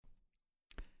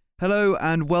Hello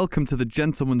and welcome to the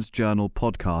Gentleman's Journal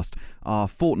podcast, our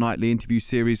fortnightly interview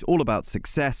series all about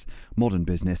success, modern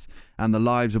business and the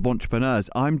lives of entrepreneurs.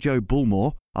 I'm Joe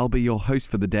Bullmore. I'll be your host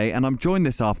for the day, and I'm joined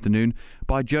this afternoon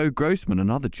by Joe Grossman,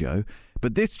 another Joe.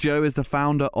 But this Joe is the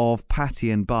founder of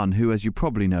Patty Bun, who, as you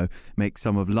probably know, makes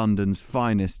some of London's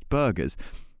finest burgers.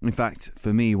 In fact,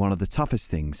 for me, one of the toughest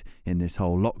things in this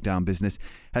whole lockdown business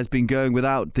has been going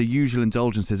without the usual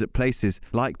indulgences at places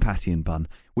like Patty Bun,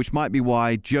 which might be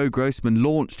why Joe Grossman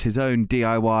launched his own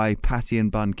DIY Patty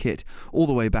Bun kit all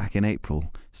the way back in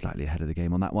April, slightly ahead of the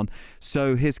game on that one,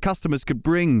 so his customers could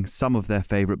bring some of their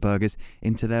favourite burgers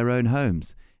into their own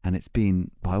homes. And it's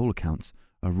been, by all accounts,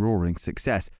 a roaring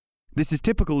success. This is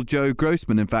typical Joe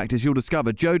Grossman, in fact. As you'll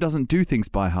discover, Joe doesn't do things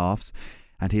by halves,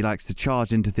 and he likes to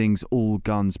charge into things all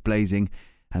guns blazing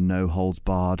and no holds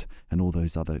barred and all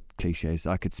those other cliches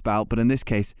I could spout. But in this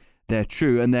case, they're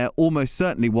true, and they're almost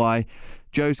certainly why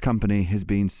Joe's company has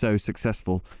been so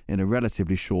successful in a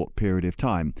relatively short period of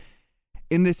time.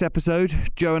 In this episode,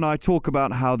 Joe and I talk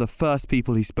about how the first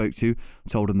people he spoke to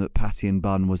told him that Patty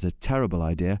Bun was a terrible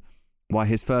idea, why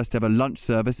his first ever lunch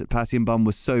service at Patty Bun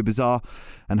was so bizarre,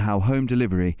 and how home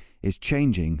delivery is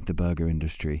changing the burger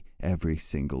industry every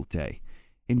single day.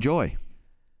 Enjoy.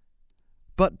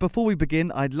 But before we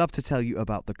begin, I'd love to tell you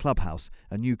about the Clubhouse,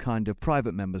 a new kind of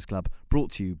private members club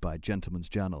brought to you by Gentleman's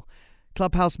Journal.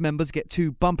 Clubhouse members get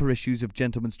 2 bumper issues of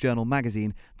Gentleman's Journal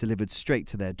magazine delivered straight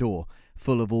to their door,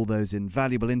 full of all those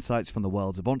invaluable insights from the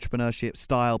worlds of entrepreneurship,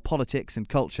 style, politics and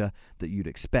culture that you'd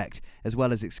expect, as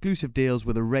well as exclusive deals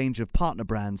with a range of partner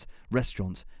brands,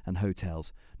 restaurants and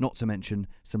hotels. Not to mention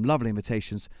some lovely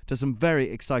invitations to some very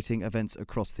exciting events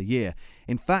across the year.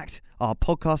 In fact, our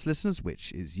podcast listeners,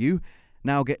 which is you,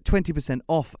 now get 20%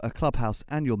 off a Clubhouse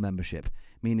annual membership,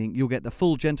 meaning you'll get the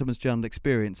full Gentleman's Journal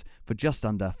experience for just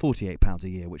under £48 a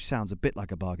year, which sounds a bit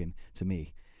like a bargain to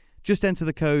me. Just enter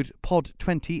the code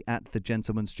POD20 at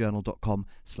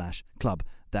thegentleman'sjournal.com/club.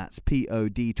 That's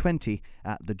POD20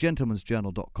 at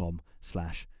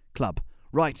thegentleman'sjournal.com/club.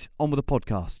 Right, on with the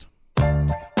podcast.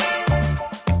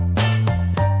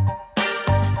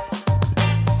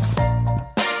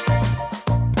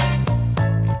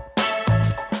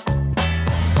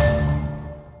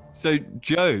 So,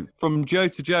 Joe, from Joe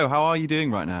to Joe, how are you doing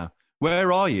right now?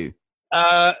 Where are you?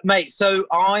 Mate, so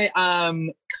I am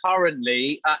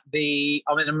currently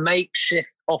I'm in a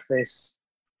makeshift office,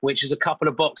 which is a couple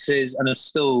of boxes and a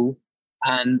stool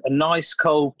and a nice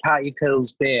cold Patty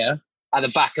Pills beer at the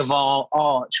back of our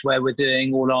arch where we're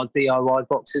doing all our DIY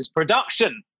boxes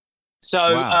production.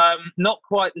 So Wow. not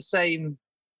quite the same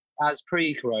as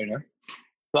pre-corona,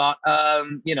 but,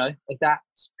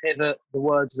 adapt, pivot, the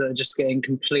words that are just getting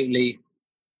completely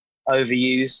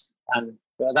overused. And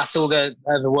that's all the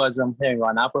words I'm hearing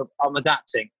right now, but I'm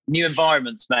adapting. New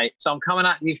environments, mate. So I'm coming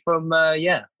at you from our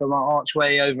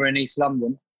archway over in East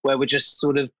London, where we're just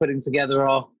sort of putting together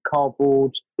our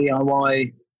cardboard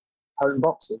DIY home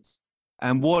boxes.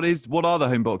 And what are the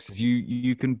home boxes?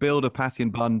 You can build a Patty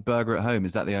Bun burger at home.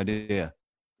 Is that the idea?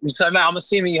 So, mate, I'm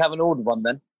assuming you haven't ordered one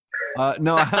then.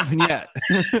 No, I haven't yet.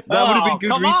 That would have been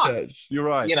good research. You're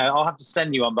right. I'll have to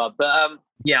send you one, bud. But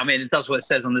it does what it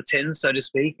says on the tin, so to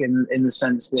speak, in the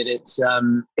sense that it's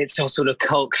our sort of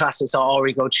cult classics, our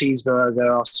Ori Gold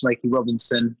cheeseburger, our Smoky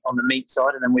Robinson on the meat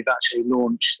side, and then we've actually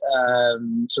launched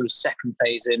sort of second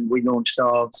phase in. We launched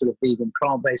our sort of vegan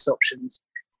plant-based options,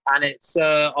 and it's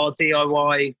our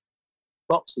DIY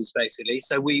boxes basically.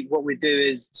 So what we do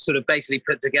is sort of basically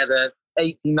put together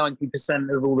 80-90%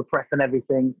 of all the prep and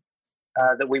everything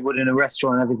that we would in a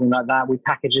restaurant and everything like that. We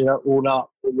package it all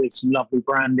up with some lovely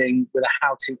branding with a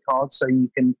how-to card, so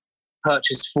you can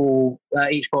purchase 4.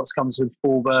 Each box comes with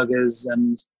 4 burgers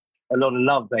and a lot of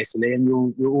love, basically. And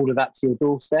you'll order that to your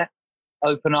doorstep,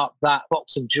 open up that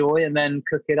box of joy, and then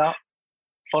cook it up,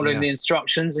 following the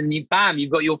instructions, and you've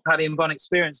got your Patty Bun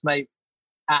experience, mate,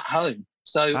 at home.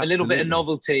 So Absolutely. A little bit of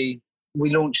novelty. We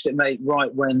launched it, mate,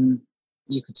 right when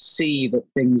you could see that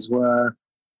things were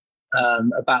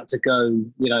about to go,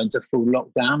 into full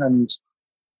lockdown, and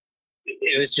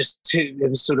it was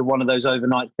sort of one of those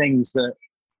overnight things that,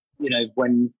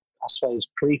 when I suppose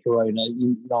pre-corona,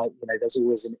 there's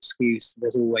always an excuse,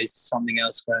 there's always something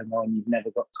else going on, you've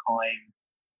never got time.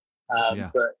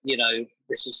 But we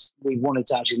wanted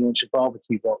to actually launch a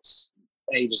barbecue box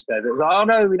ages ago, but it was like, oh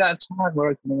no, we don't have time,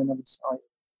 we're opening another site,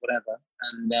 whatever.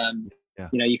 And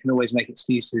you can always make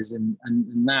excuses, and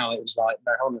now it was like,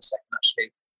 no, hold on a second,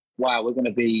 actually, wow, we're going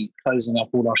to be closing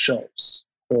up all our shops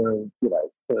for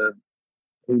who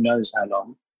knows how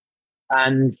long.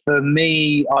 And for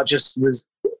me, I just was,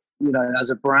 as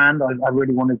a brand, I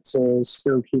really wanted to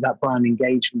still keep that brand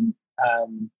engagement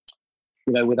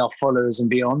with our followers and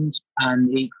beyond.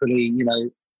 And equally,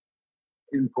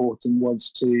 important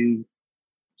was to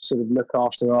sort of look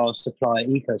after our supplier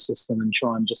ecosystem and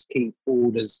try and just keep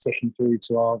orders ticking through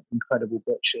to our incredible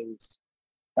butchers,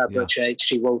 Butcher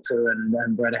H.G. Walter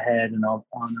and Bread Ahead and our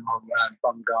bun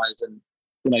guys, and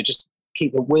just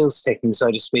keep the wheels ticking, so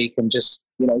to speak, and just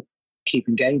keep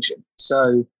engaging.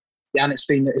 So and it's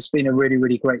been a really,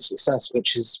 really great success,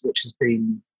 which has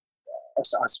been, I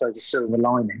suppose, a silver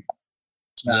lining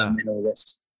in all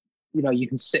this. You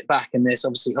can sit back in this.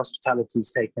 Obviously,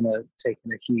 hospitality's taken a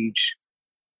huge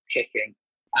kicking,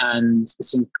 and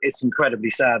it's incredibly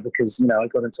sad because I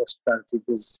got into hospitality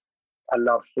because I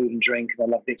love food and drink, and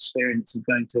I love the experience of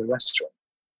going to a restaurant.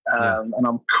 And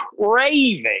I'm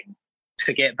craving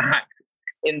to get back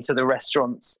into the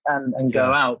restaurants and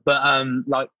go out. But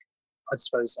like I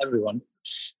suppose everyone,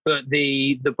 but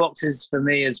the boxes for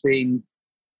me has been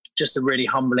just a really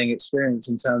humbling experience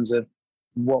in terms of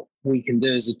what we can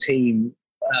do as a team.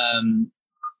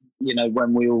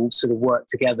 When we all sort of work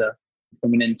together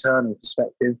from an internal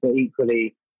perspective, but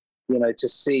equally, to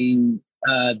see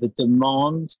the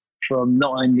demand from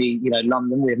not only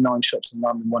London. We have 9 shops in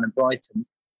London, 1 in Brighton,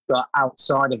 but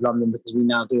outside of London, because we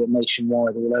now do it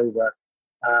nationwide all over.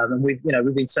 And we've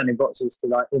been sending boxes to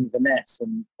like Inverness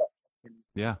and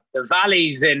the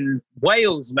valleys in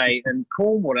Wales, mate, and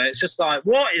Cornwall. And it's just like,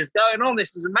 what is going on?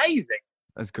 This is amazing.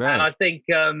 That's great. And I think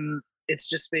it's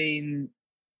just been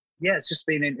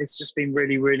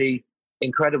really, really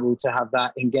incredible to have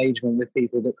that engagement with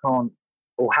people that can't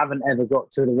or haven't ever got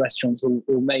to the restaurants,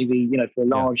 or maybe for a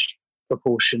large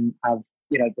proportion have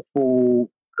before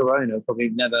Corona probably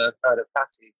never heard of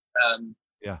Patty.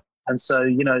 And so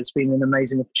it's been an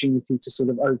amazing opportunity to sort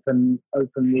of open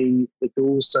the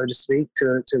doors, so to speak,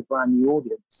 to a brand new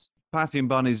audience. Patty and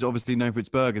Bun is obviously known for its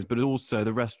burgers, but also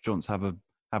the restaurants have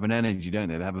an energy, don't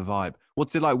they? They have a vibe.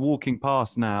 What's it like walking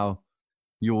past now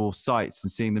your sites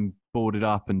and seeing them boarded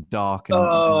up and dark?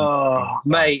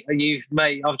 Mate, you've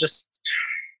hit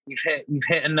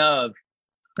a nerve.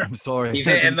 I'm sorry. You've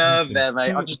hit a nerve there,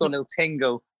 mate. I've just got a little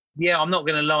tingle. Yeah, I'm not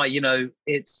going to lie.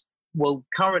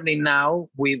 Currently now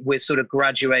we're sort of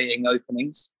graduating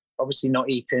openings. Obviously not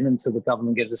eating until the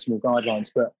government gives us more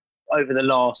guidelines. But over the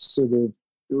last sort of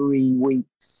 3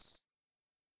 weeks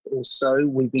or so,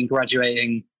 we've been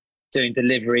graduating, doing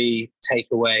delivery,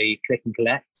 takeaway, click and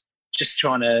collect. Just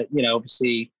trying to,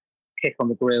 obviously kick on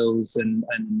the grills and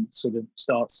sort of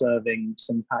start serving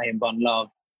some Patty and Bun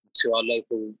love to our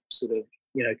local sort of,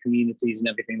 communities and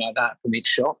everything like that from each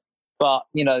shop. But,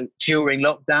 during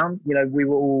lockdown, we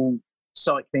were all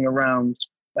cycling around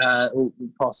past all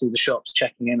the shops,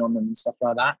 checking in on them and stuff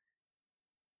like that.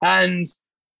 And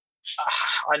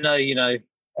I know,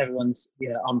 everyone's,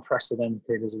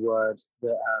 unprecedented is a word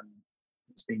that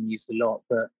it's been used a lot,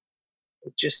 but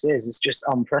it just is. It's just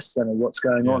unprecedented what's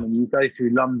going on. And you go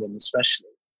through London especially,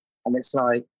 and it's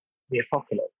like the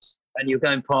apocalypse. And you're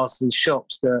going past these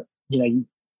shops that, you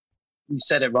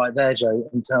said it right there, Joe,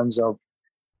 in terms of,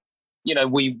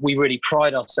 we really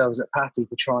pride ourselves at Patty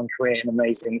to try and create an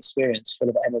amazing experience full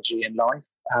of energy and life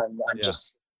and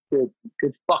just good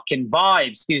fucking vibes,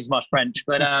 excuse my French.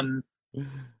 But,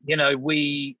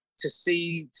 to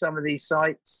see some of these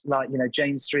sites like,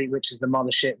 James Street, which is the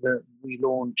mothership that we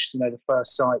launched, the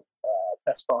first site,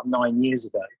 best part of 9 years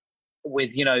ago,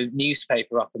 with,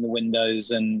 newspaper up in the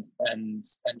windows and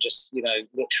just,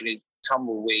 literally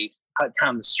tumbleweed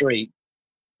down the street.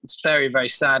 It's very, very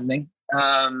saddening.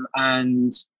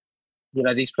 And,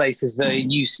 these places that are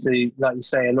used to, like you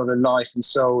say, a lot of life and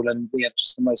soul, and we have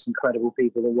just the most incredible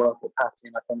people that work at Patty.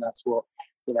 And I think that's what,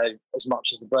 as much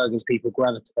as the burgers, people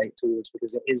gravitate towards,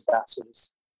 because it is that sort of,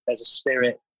 there's a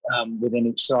spirit within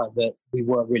each site that we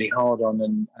work really hard on,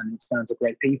 and it stands of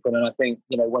great people. And I think,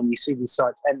 when you see these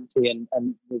sites empty and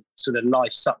the sort of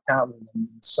life sucked out of them and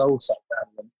soul sucked out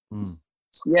of them,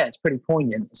 it's pretty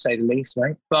poignant to say the least,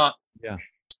 mate. But,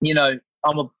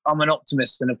 I'm an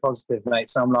optimist and a positive, mate.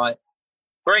 So I'm like,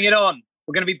 bring it on.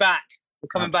 We're going to be back. We're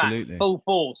coming back full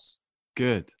force.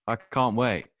 Good. I can't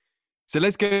wait. So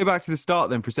let's go back to the start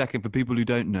then for a second for people who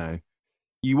don't know.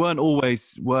 You weren't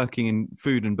always working in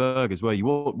food and burgers, were you?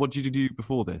 What did you do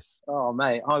before this? Oh,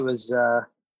 mate, I was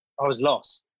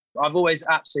lost. I've always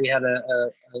absolutely had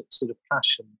a sort of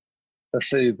passion for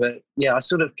food, but I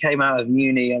sort of came out of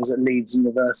uni. I was at Leeds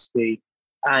University,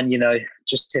 and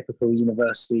just typical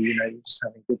university, just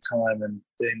having a good time and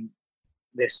doing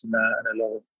this and that, and a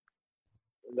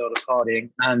lot of partying,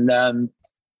 and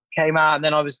came out, and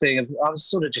then I was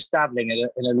sort of just dabbling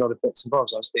in a lot of bits and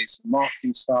bobs. I was doing some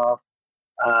marketing stuff,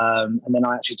 and then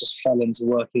I actually just fell into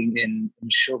working in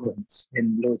insurance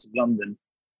in Lloyd's of London,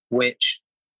 which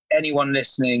anyone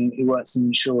listening who works in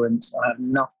insurance, I have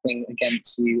nothing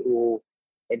against you or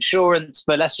insurance,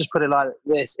 but let's just put it like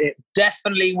this. It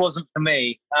definitely wasn't for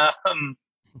me.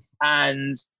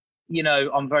 And, you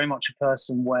know, I'm very much a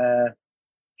person where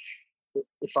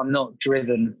if I'm not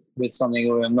driven with something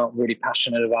or I'm not really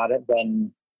passionate about it,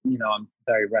 then, you know, I'm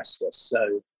very restless.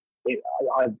 So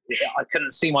I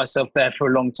couldn't see myself there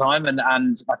for a long time. And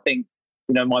I think,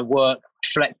 you know, my work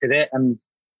reflected it. And,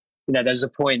 you know, there's a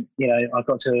point, you know, I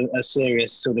got to a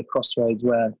serious sort of crossroads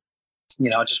where, you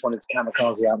know, I just wanted to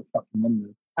kamikaze out the fucking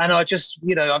window. And I just,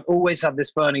 you know, I've always had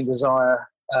this burning desire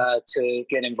to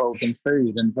get involved in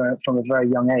food. And from a very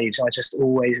young age, I just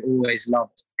always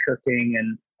loved cooking.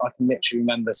 And I can literally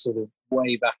remember sort of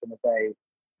way back in the day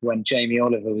when Jamie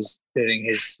Oliver was doing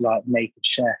his like Naked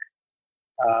Chef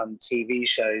TV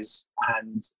shows.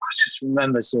 And I just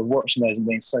remember sort of watching those and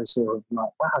being so sort of like,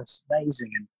 wow, it's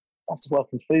amazing. And I have to work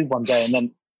in food one day. And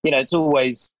then, you know, it's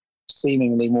always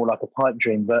seemingly more like a pipe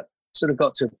dream, but sort of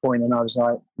got to a point and I was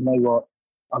like, you know what,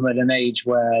 I'm at an age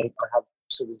where I have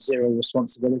sort of zero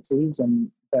responsibilities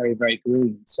and very, very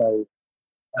green. So,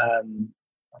 and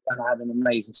I had an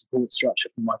amazing support structure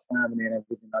from my family and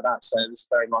everything like that. So it was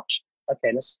very much,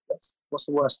 okay, let's what's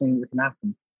the worst thing that can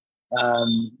happen?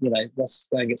 You know, let's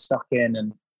go and get stuck in.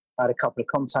 And I had a couple of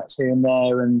contacts here and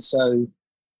there. And so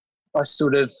I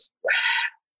sort of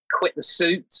quit the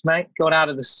suit, mate, got out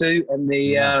of the suit. And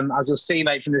the, as you'll see,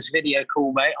 mate, from this video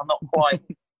call, mate, I'm not quite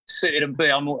suited and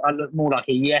booted. I look more like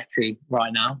a Yeti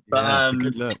right now. But, yeah, it's a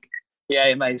good look.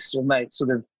 Yeah, mate,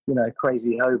 sort of, you know,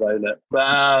 crazy hobo look.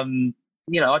 But,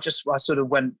 you know, I sort of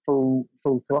went full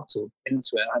throttle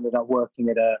into it. I ended up working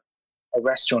at a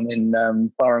restaurant in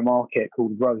Borough Market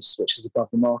called Roast, which is above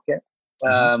the market.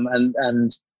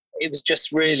 And it was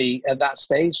just really at that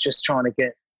stage, just trying to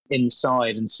get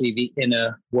inside and see the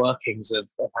inner workings of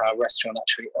how a restaurant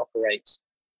actually operates,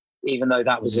 even though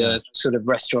that was a sort of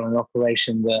restaurant and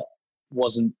operation that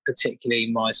wasn't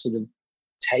particularly my sort of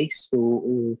taste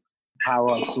or how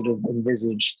I sort of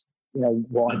envisaged, you know,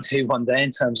 what I'd do one day in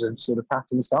terms of sort of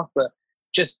pattern stuff. But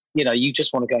just, you know, you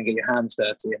just want to go and get your hands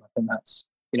dirty. And I think that's,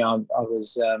 you know, I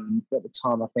was at the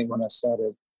time, I think when I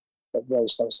started at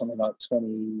Roast, I was something like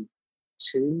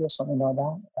 22 or something like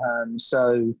that.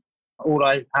 So all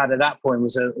I had at that point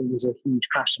was a huge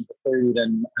passion for food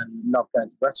and love going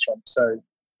to restaurants. So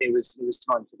it was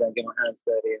time to go and get my hands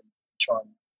dirty and try and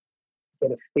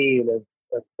get a feel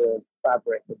of the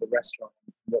fabric of the restaurant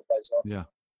and what goes on. Yeah.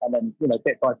 And then, you know,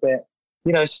 bit by bit,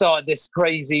 you know, started this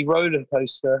crazy roller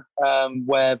coaster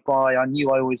whereby I knew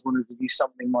I always wanted to do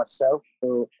something myself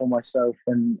for myself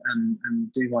and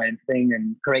do my own thing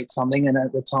and create something. And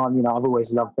at the time, you know, I've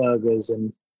always loved burgers,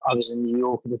 and I was in New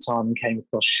York at the time and came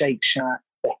across Shake Shack,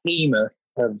 behemoth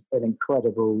of an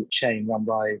incredible chain run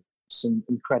by some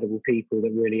incredible people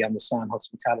that really understand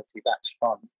hospitality back to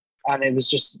front. And it was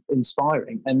just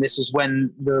inspiring. And this was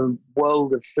when the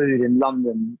world of food in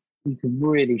London, you could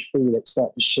really feel it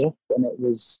start to shift. And there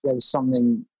was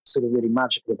something sort of really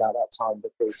magical about that time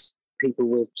because people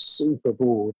were super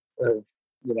bored of,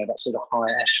 you know, that sort of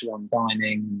high echelon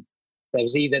dining. There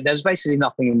was basically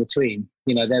nothing in between.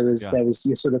 You know, there was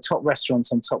your sort of top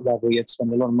restaurants on top level you had to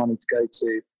spend a lot of money to go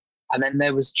to. And then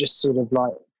there was just sort of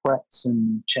like preps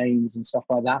and chains and stuff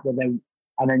like that. And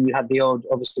then you had the odd,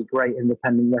 obviously great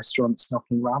independent restaurants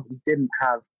knocking around, but you didn't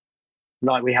have,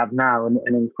 like we have now, an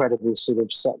incredible sort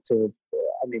of sector of,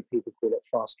 I mean, people call it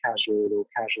fast casual or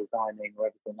casual dining or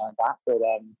everything like that. But,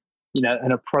 you know,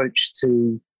 an approach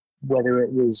to whether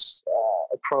it was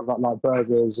a product like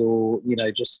burgers or, you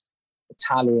know, just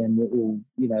Italian or,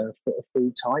 you know, a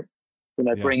food type, you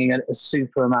know, bringing a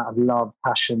super amount of love,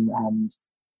 passion and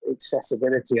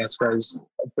accessibility, I suppose,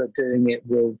 but doing it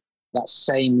with that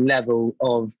same level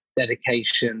of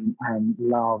dedication and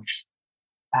love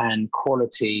and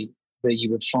quality that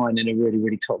you would find in a really,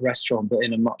 really top restaurant, but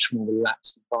in a much more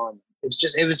relaxed environment.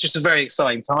 It was just a very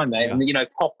exciting time, mate. Yeah. And, you know,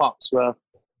 pop-ups were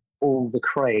all the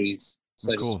craze,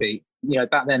 so to speak. You know,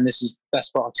 back then, this was the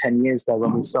best part of 10 years ago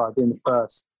when we started doing the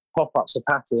first pop-ups of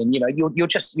Patty. And, you know,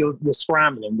 you're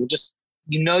scrambling.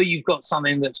 You know, you've got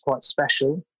something that's quite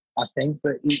special, I think,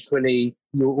 but equally,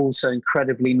 you're also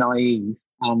incredibly naive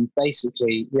and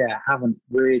basically, haven't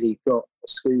really got a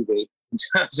Scooby in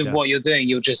terms of what you're doing.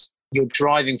 Your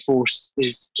driving force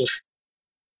is just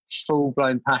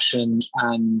full-blown passion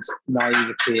and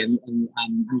naivety, and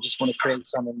you just want to create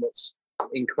something that's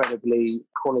incredibly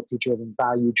quality-driven,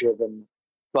 value-driven,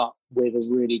 but with a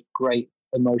really great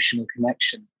emotional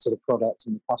connection to the product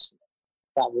and the customer.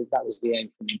 That was the aim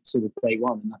from sort of day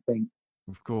one, and I think,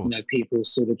 of course, you know, people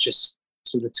sort of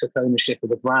took ownership of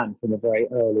the brand from a very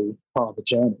early part of the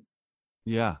journey.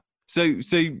 Yeah.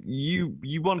 So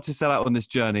you wanted to set out on this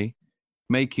journey,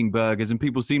 making burgers, and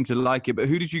people seem to like it. But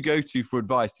who did you go to for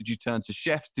advice? Did you turn to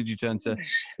chefs? Did you turn to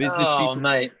business Oh, people?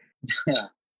 mate.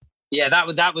 Yeah,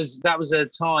 that was a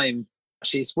time.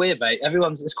 Actually, it's weird, mate.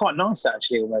 It's quite nice,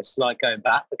 actually, almost like going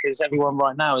back, because everyone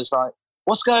right now is like,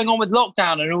 what's going on with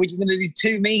lockdown? And are we going to do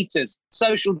 2 meters,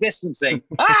 social distancing?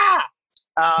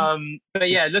 But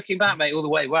yeah, looking back, mate, all the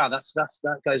way, wow, that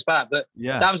goes back. But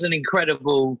Yeah. that was an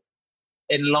incredible,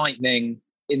 enlightening,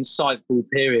 insightful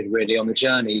period, really, on the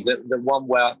journey. The one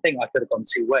where I think I could have gone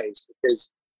 2 ways,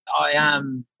 because I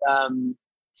am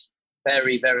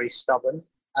very, very stubborn.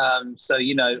 So,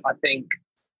 I think,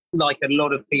 like a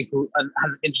lot of people, and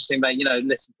interesting, mate,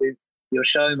 listen to your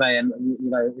show, mate, and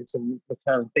it's a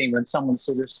recurring theme. When someone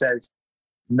sort of says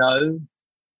no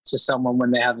to someone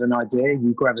when they have an idea,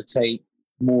 you gravitate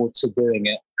more to doing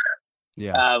it.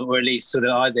 Yeah. Or at least sort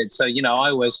of I did. So, I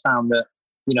always found that,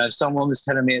 if someone was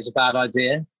telling me it was a bad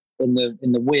idea in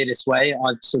the weirdest way,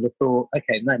 I'd sort of thought,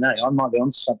 okay, no, I might be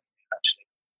onto something,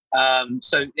 actually.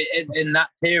 So in that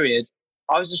period,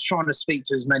 I was just trying to speak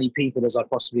to as many people as I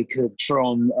possibly could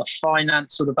from a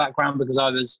finance sort of background, because I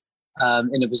was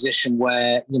in a position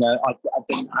where, I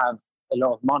didn't have a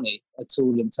lot of money at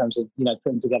all in terms of,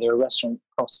 putting together a restaurant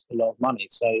costs a lot of money.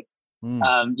 So,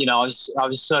 I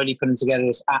was slowly putting together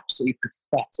this absolutely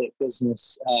pathetic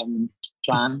business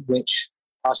plan, which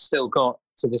I've still got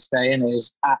to this day, and it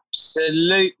is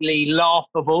absolutely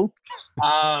laughable.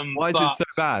 Why is it so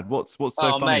bad? What's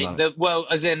so funny about it? Well,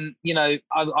 as in,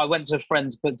 I went to a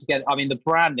friend to put together. I mean, the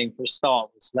branding for a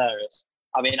start was hilarious.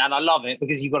 I mean, and I love it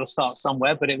because you've got to start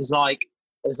somewhere. But it was like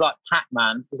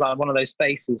Pac-Man. It was like one of those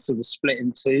faces sort of split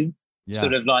in two,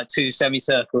 sort of like 2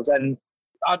 semicircles. And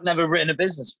I'd never written a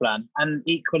business plan. And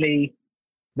equally,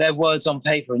 they're words on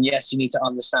paper. And yes, you need to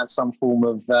understand some form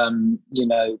of,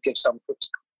 give some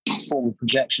form of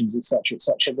projections, etc.,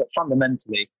 etc. But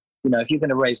fundamentally, if you're going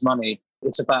to raise money,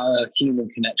 it's about a human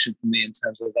connection for me in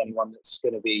terms of anyone that's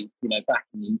going to be,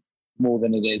 backing you more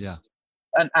than it is.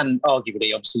 Yeah. And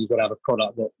arguably, obviously, you've got to have a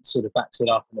product that sort of backs it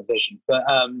up and a vision. But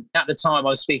at the time, I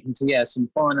was speaking to, some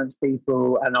finance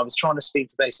people, and I was trying to speak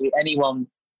to basically anyone,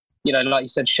 like you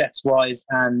said, chefs wise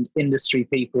and industry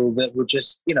people that were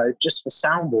just, just for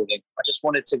soundboarding. I just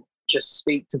wanted to just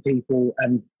speak to people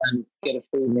and get a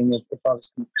feeling of if I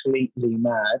was completely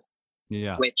mad,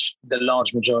 which the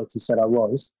large majority said I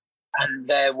was. And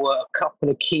there were a couple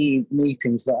of key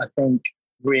meetings that I think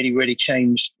really, really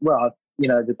changed,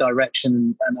 the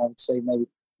direction, and I would say maybe,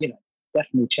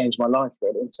 definitely changed my life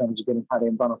really, in terms of getting Patty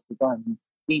and Bun off the ground. And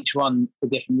each one for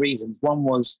different reasons. One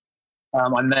was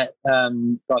I met a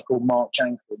guy called Mark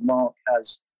Jankel. Mark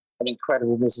has an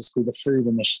incredible business called the Food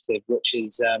Initiative, which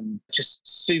is just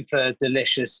super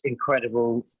delicious,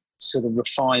 incredible, sort of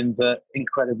refined but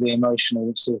incredibly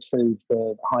emotional sort of food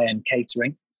for high-end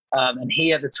catering. And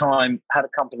he at the time had a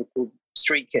company called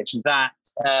Street Kitchen. That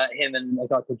him and a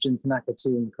guy called Jim Tanaka,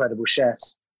 2 incredible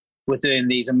chefs, were doing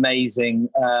these amazing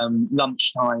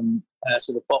lunchtime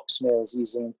sort of box meals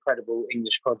using incredible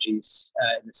English produce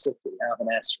in the city out of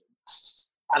an airstrip.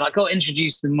 And I got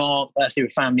introduced to Mark through a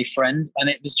family friend, and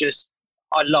it was just,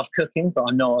 I love cooking, but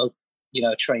I'm not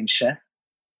a trained chef.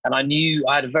 And I knew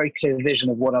I had a very clear vision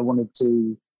of what I wanted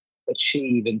to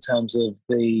achieve in terms of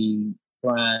the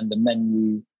brand, the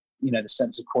menu, the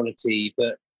sense of quality.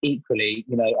 But equally,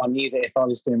 I knew that if I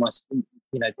was doing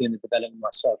doing the development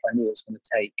myself, I knew it was going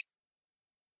to take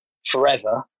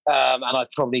forever. And I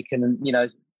probably can,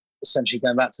 essentially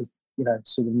going back to,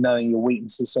 sort of knowing your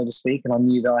weaknesses, so to speak. And I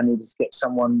knew that I needed to get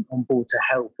someone on board to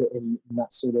help it in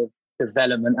that sort of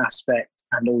development aspect,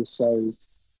 and also,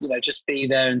 just be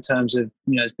there in terms of,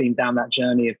 being down that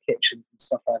journey of kitchens and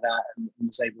stuff like that, and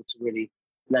was able to really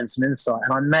lend some insight.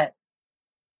 And I met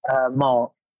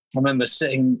Mark. I remember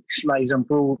sitting, like, he's on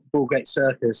Broadgate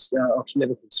Circus off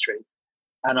Liverpool Street.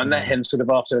 And I met him sort of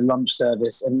after a lunch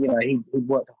service, and, he'd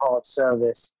worked a hard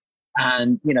service,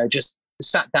 and, just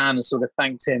sat down and sort of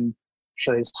thanked him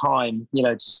for his time,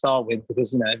 to start with,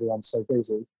 because, everyone's so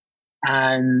busy.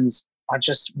 And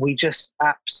we just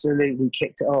absolutely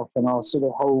kicked it off, and our sort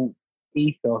of whole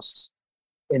ethos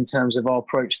in terms of our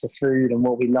approach to food and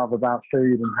what we love about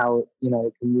food, and how,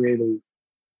 it can really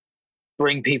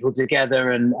bring people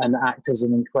together and act as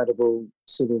an incredible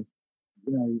sort of,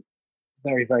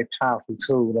 very, very powerful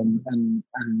tool, and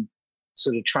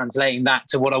sort of translating that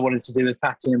to what I wanted to do with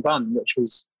Patty and Bun, which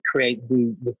was create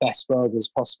the best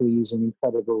burgers possible using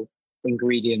incredible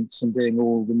ingredients and doing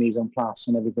all the mise en place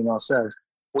and everything ourselves.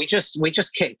 We just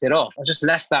kicked it off. I just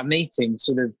left that meeting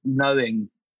sort of knowing,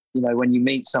 when you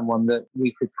meet someone, that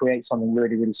we could create something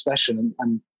really, really special.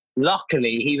 And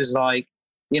luckily he was like,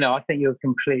 I think you're a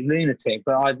complete lunatic,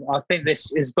 but I think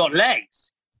this has got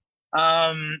legs.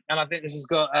 And I think this has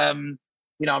got, I'm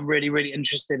really, really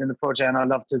interested in the project, and I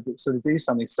love to sort of do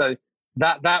something. So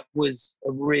that was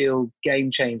a real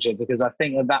game changer, because I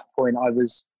think at that point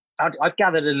I'd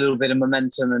gathered a little bit of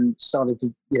momentum and started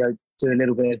to, do a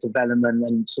little bit of development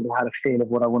and sort of had a feel of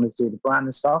what I wanted to do with the brand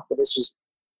and stuff. But this was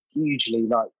hugely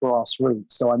like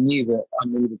grassroots. So I knew that I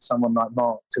needed someone like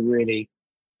Mark to really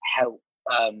help,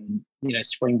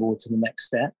 springboard to the next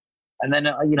step. And then,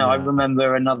 I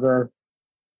remember another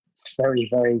very,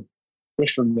 very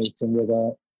different meeting with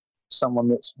someone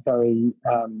that's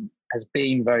has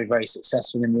been very, very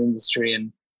successful in the industry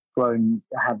and grown,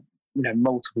 had,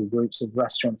 multiple groups of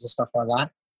restaurants and stuff like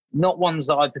that. Not ones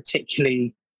that I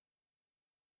particularly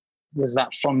was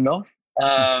that fond of.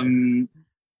 And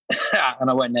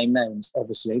I won't name names,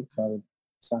 obviously, because I would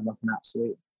sound like an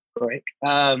absolute prick.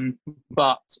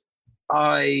 But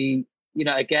I,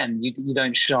 again, you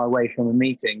don't shy away from a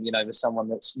meeting, with someone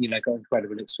that's, got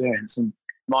incredible experience. And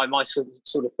my sort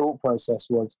of thought process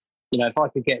was, if I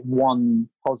could get one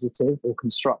positive or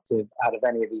constructive out of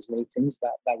any of these meetings,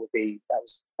 that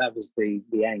was the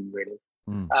aim, really.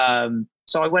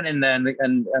 So I went in there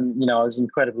and I was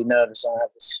incredibly nervous. I had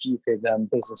this stupid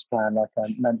business plan, like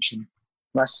I mentioned.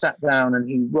 And I sat down and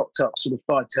he rocked up sort of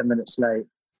 5-10 minutes late.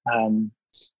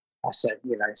 I said,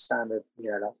 standard,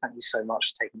 thank you so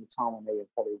much for taking the time on me. You're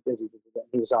probably busy.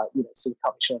 He was like, sort of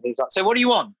cut me short. He was like, so what do you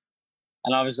want?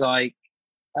 And I was like,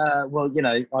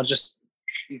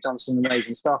 you've done some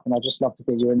amazing stuff, and I'd just love to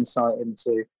get your insight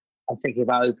into, I'm thinking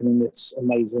about opening this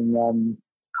amazing,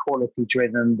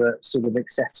 quality-driven but sort of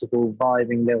accessible,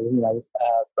 vibing little,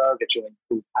 burger joint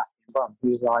called Patty Bun. He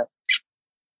was like,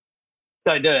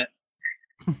 don't do it.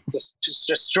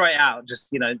 just straight out,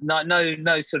 just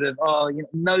no sort of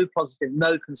no positive,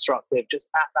 no constructive. Just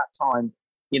at that time,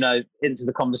 into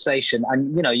the conversation,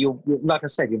 and you're like I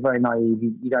said, you're very naive.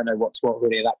 You don't know what's what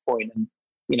really at that point, and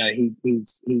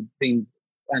he's been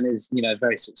and is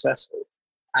very successful,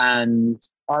 and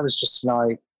I was just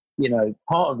like,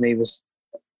 part of me was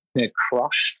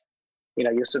crushed.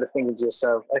 You're sort of thinking to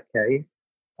yourself, okay,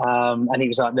 and he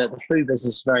was like, the food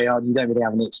business is very hard. You don't really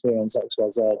have any experience,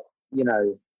 XYZ.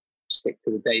 Stick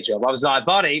to the day job. I was like,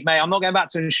 buddy, mate, I'm not going back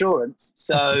to insurance.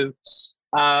 So,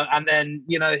 and then,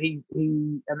 he,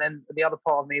 and then the other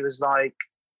part of me was like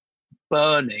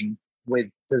burning with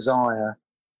desire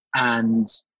and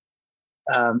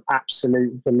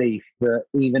absolute belief that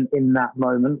even in that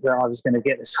moment that I was going to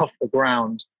get this off the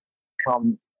ground,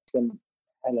 come hell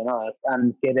and earth,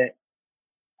 and get it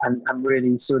and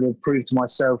really sort of prove to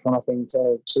myself, and I think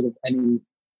to sort of any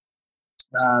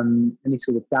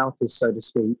sort of doubters, so to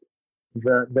speak,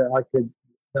 that I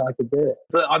could do it.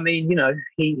 But I mean,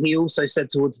 he also said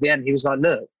towards the end, he was like,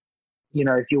 look,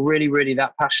 if you're really, really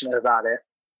that passionate about it,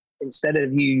 instead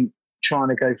of you trying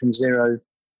to go from 0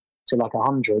 to like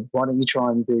 100, why don't you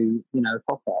try and do, a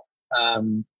pop-up?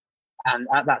 And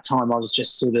at that time I was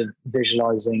just sort of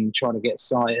visualizing trying to get a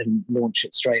site and launch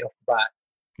it straight off the bat.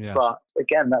 Yeah. But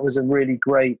again, that was a really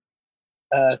great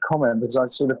comment, because I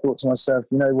sort of thought to myself,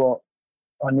 you know what,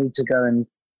 I need to go and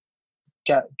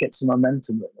get some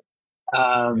momentum with it,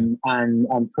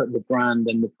 and put the brand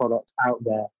and the product out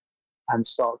there and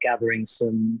start gathering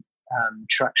some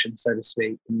traction, so to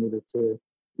speak, in order to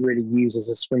really use as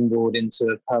a springboard into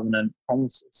a permanent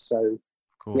premises. So,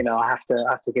 I have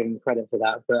to give him credit for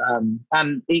that. But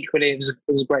and equally, it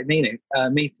was a great meeting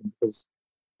because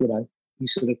you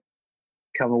sort of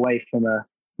come away from a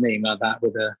meeting like that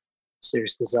with a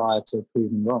serious desire to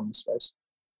prove them wrong, I suppose.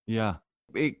 Yeah.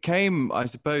 It came, I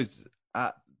suppose,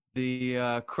 at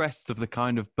the crest of the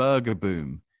kind of burger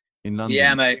boom in London.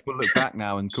 Yeah, mate. People look back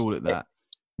now and call it that.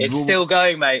 It's still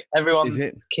going, mate. Everyone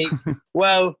keeps...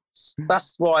 Well,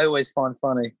 that's what I always find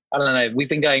funny. I don't know. We've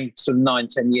been going sort of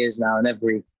 9-10 years now, and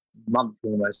every month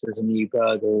almost there's a new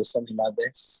burger or something like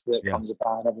this that comes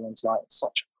about, and everyone's like, it's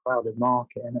such a crowded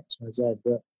market and XYZ.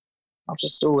 But I've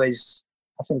just always,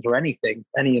 I think for anything,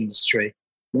 any industry,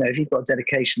 if you've got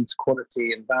dedication to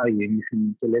quality and value and you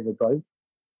can deliver both,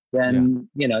 then,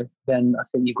 then I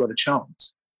think you've got a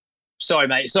chance. Sorry,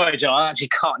 mate. Sorry, Joe. I actually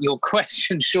cut your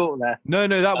question short there. No,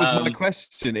 that was my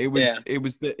question.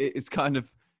 It's kind of,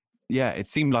 it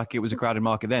seemed like it was a crowded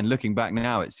market then. Looking back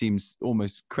now, it seems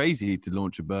almost crazy to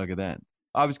launch a burger then.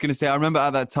 I was going to say, I remember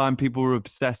at that time, people were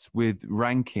obsessed with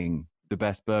ranking the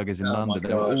best burgers in London.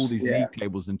 There were all these league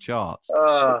tables and charts.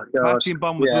 Oh, gosh. Patty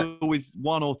Bun was always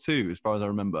 1 or 2, as far as I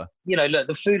remember. Look,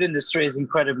 the food industry is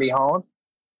incredibly hard.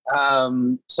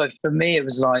 So for me, it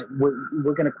was like,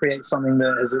 we're going to create something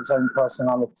that has its own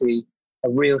personality, a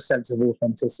real sense of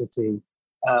authenticity,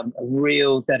 a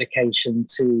real dedication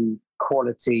to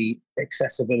quality,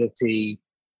 accessibility,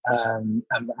 and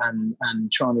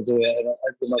trying to do it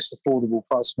at the most affordable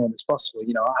price point as possible.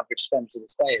 Our average spend to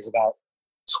this day is about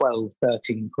 12,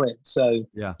 13 quid. So,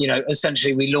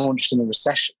 essentially we launched in a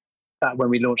recession back when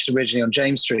we launched originally on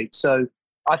James Street. So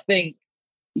I think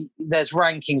there's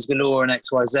rankings galore and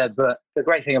XYZ, but the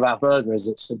great thing about burger is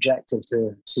it's subjective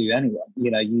to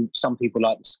anyone. Some people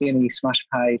like the skinny smash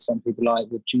patty, some people like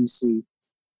the juicy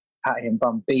patty and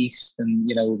bun beast, and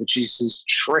all the juices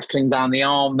trickling down the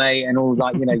arm, mate, and all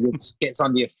it gets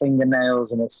under your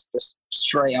fingernails, and it's just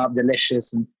straight up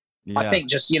delicious. And I think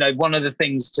just one of the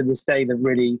things to this day that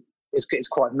really is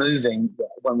quite moving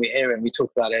when we hear it, and we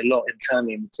talk about it a lot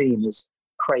internally in the team, is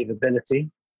craveability.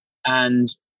 And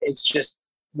it's just,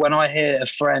 when I hear a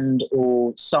friend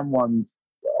or someone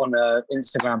on a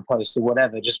Instagram post or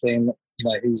whatever, just being,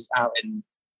 who's out in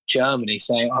Germany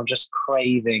saying, I'm just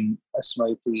craving a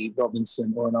smoky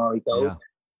Robinson or an Ari Gold. Yeah.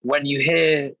 When you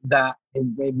hear that,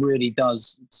 it really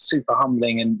does. It's super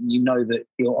humbling, and that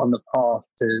you're on the path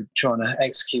to trying to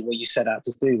execute what you set out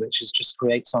to do, which is just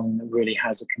create something that really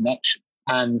has a connection.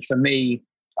 And for me,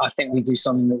 I think we do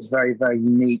something that's very, very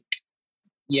unique.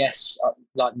 Yes,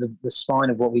 like the spine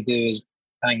of what we do is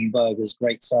banging burgers,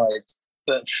 great sides.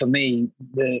 But for me,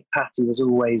 the patty was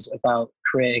always about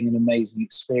creating an amazing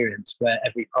experience where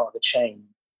every part of the chain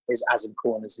is as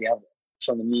important as the other,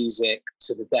 from the music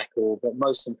to the decor, but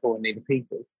most importantly, the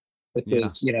people.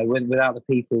 Because, without the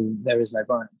people, there is no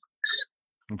brand.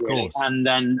 Of course. And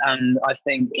I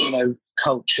think,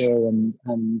 culture and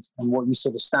what you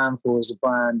sort of stand for as a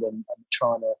brand and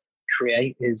trying to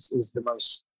create is the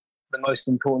most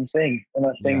important thing. And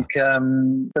I think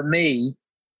for me,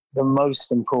 the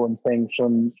most important thing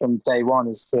from day one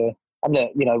is to, and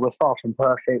look, we're far from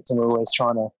perfect, and we're always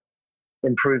trying to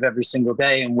improve every single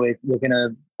day, and we're going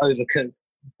to overcook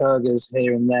burgers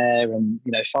here and there, and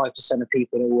 5% of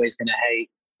people are always going to hate,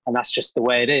 and that's just the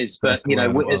way it is. But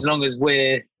as long as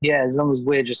we're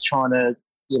just trying to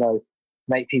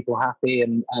make people happy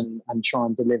and try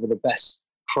and deliver the best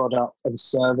product and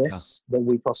service that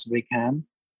we possibly can,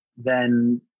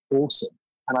 then awesome.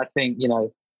 And I think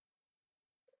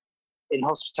in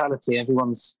hospitality,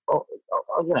 everyone's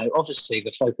obviously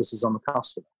the focus is on the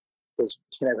customer, because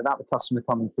without the customer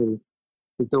coming through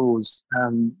the doors,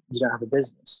 you don't have a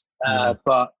business.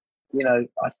 But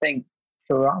I think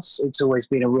for us, it's always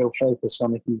been a real focus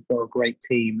on, if you've got a great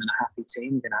team and a happy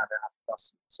team, you're going to have a happy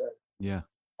customer. So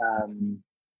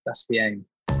that's the aim.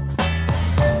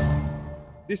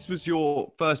 This was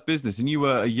your first business, and you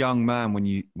were a young man when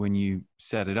you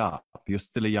set it up. You're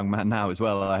still a young man now as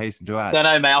well, I hasten to add. No,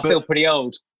 mate, I feel pretty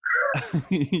old.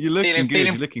 You're looking good.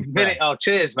 You're looking fresh. Oh,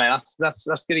 cheers, mate. That's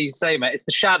good of you to say, mate. It's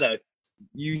the shadow.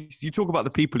 You talk about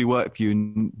the people who work for you,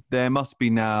 and there must be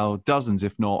now dozens,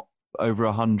 if not over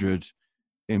 100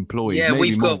 employees. Yeah, maybe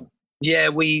we've more. got. Yeah,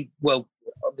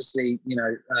 obviously,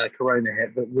 Corona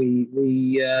hit, but we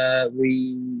have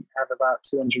about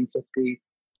 250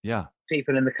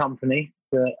 people in the company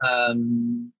that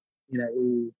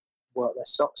all work their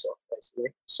socks off, basically.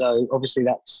 So obviously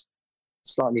that's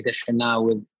slightly different now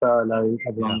with furlough.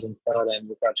 Everyone's on furlough and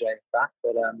we're graduating back,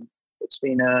 but it's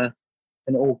been an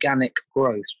organic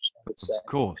growth, I would say, of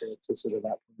course, to sort of that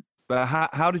point. But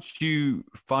how did you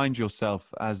find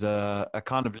yourself as a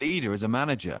kind of leader, as a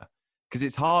manager? Because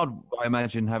it's hard, I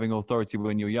imagine, having authority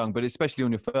when you're young, but especially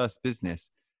on your first business.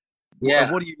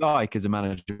 Yeah. What do you like as a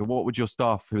manager? What would your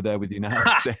staff who are there with you now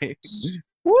say?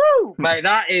 Woo, mate!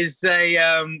 That is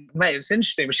mate. It's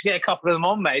interesting. We should get a couple of them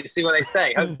on, mate, to see what they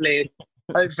say. Hopefully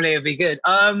it'll be good.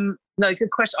 No,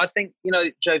 good question. I think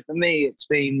Joe, for me, it's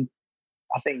been.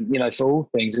 I think for all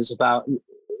things, it's about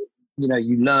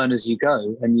you learn as you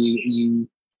go, and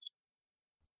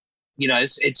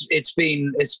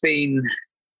it's been.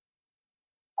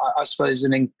 I suppose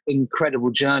an incredible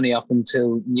journey up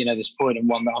until this point, and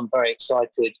one that I'm very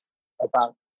excited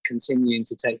about continuing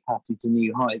to take Patty to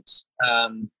new heights.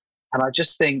 And I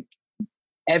just think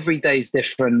every day's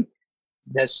different.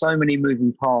 There's so many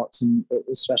moving parts, and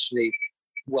especially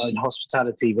in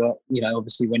hospitality, but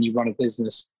obviously when you run a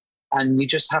business, and you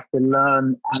just have to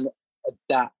learn and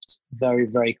adapt very,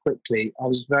 very quickly. I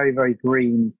was very, very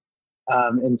green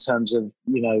in terms of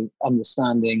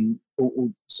understanding.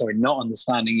 Not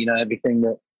understanding, everything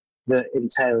that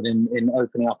entailed in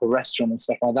opening up a restaurant and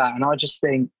stuff like that. And I just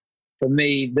think, for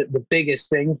me, that the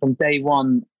biggest thing from day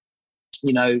one,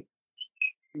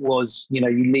 was,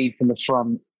 you lead from the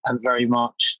front and very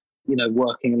much,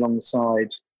 working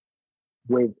alongside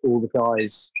with all the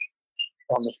guys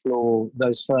on the floor.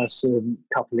 Those first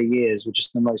couple of years were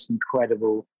just the most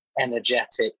incredible,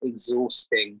 energetic,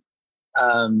 exhausting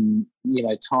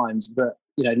times. But,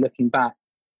 looking back,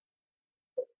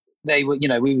 they were,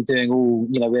 we were doing all,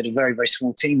 we had a very, very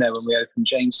small team there when we opened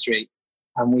James Street,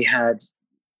 and we had,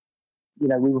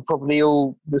 we were probably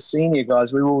all the senior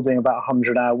guys, we were all doing about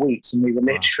 100-hour weeks, and we were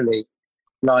literally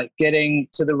like getting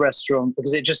to the restaurant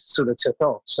because it just sort of took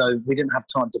off. So we didn't have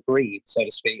time to breathe, so to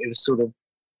speak. It was sort of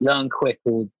learn quick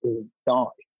or die,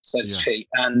 so to speak.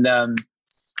 And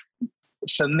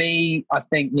for me, I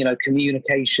think,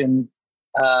 communication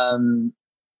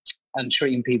and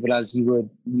treating people as you would,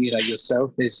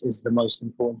 yourself is the most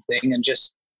important thing. And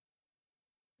just,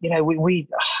 there's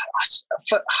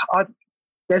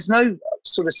no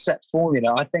sort of set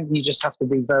formula. I think you just have to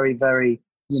be very, very,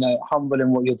 humble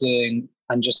in what you're doing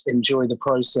and just enjoy the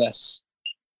process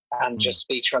and just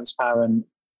be transparent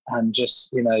and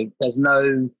just, there's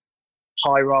no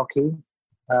hierarchy.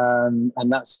 And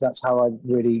that's how I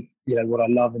really, what I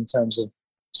love in terms of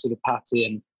sort of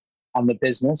Patty and the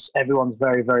business. Everyone's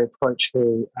very, very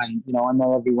approachable, and I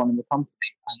know everyone in the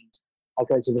company, and I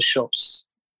go to the shops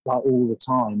like all the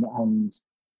time, and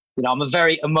I'm a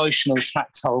very emotional,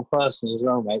 tactile person as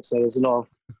well, mate. So there's a lot of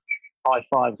high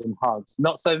fives and hugs.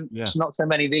 Not so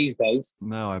many these days.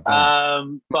 No, I bet.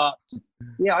 But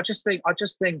yeah, I just think I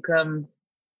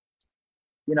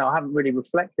haven't really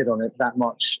reflected on it that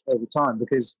much over time,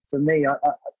 because for me, I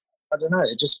don't know,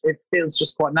 it feels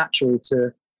just quite natural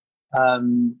to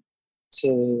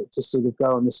sort of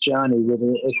go on this journey with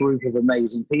a group of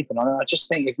amazing people. And I just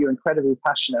think if you're incredibly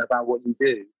passionate about what you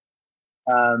do,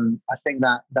 I think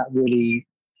that really,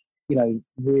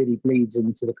 really bleeds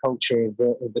into the culture of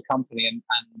the company. And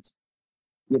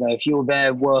if you're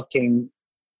there working,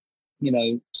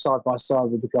 side by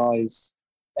side with the guys,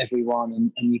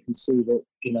 everyone, and you can see that,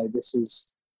 this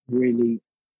is really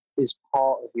is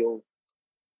part of who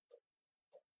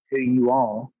you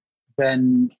are,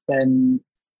 then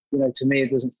to me,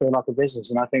 it doesn't feel like a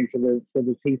business. And I think for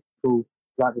the people,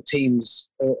 like the teams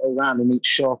around in each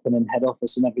shop and in head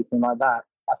office and everything like that,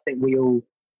 I think I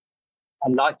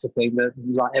like to think that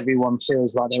like everyone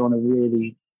feels like they're on a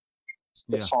really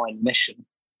defined mission.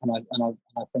 And I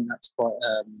think that's quite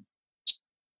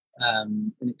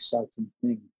an exciting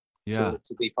thing to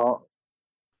be part of.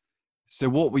 So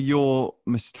what were your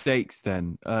mistakes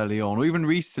then early on, or even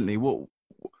recently? What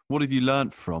have you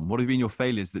learned from? What have been your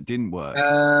failures that didn't work?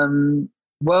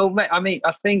 Well, mate, I mean,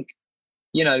 I think,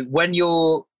 going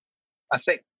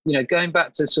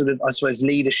back to sort of, I suppose,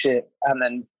 leadership and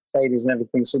then failures and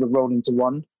everything sort of rolled into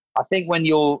one. I think when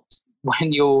I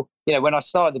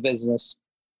started the business,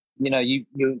 you're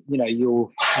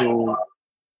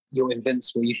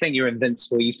invincible. You think you're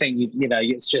invincible. You think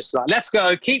it's just like, let's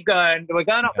go, keep going. We're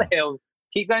going up the hill.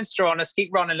 Keep going strong. Let's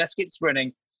keep running. Let's keep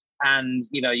sprinting. And,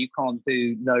 you can't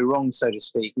do no wrong, so to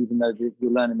speak, even though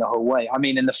you're learning the whole way. I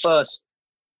mean, the first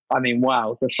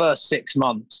 6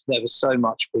 months, there was so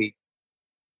much we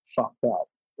fucked up.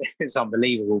 It's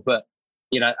unbelievable. But,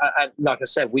 like I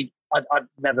said, I'd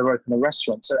never opened a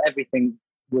restaurant. So everything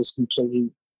was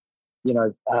completely,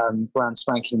 brand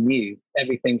spanking new.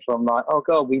 Everything from like, oh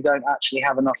God, we don't actually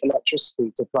have enough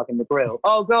electricity to plug in the grill.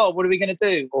 Oh God, what are we going to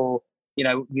do? Or,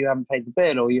 you haven't paid the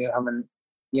bill, or you haven't,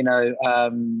 it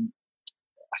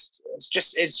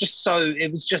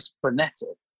was just frenetic.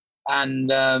 And,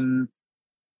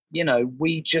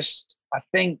 here's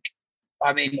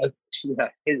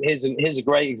a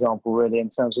great example really in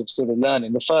terms of sort of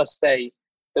learning. The first day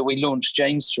that we launched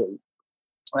James Street,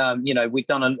 we'd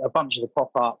done a bunch of the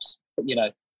pop-ups, but,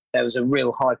 there was a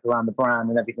real hype around the brand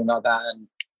and everything like that. And,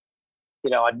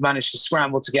 I'd managed to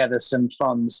scramble together some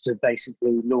funds to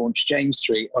basically launch James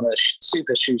Street on a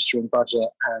super shoestring budget.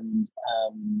 And,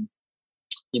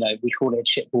 we call it a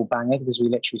chipboard banger because we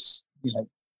literally,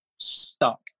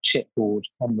 stuck chipboard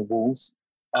on the walls.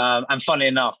 And funny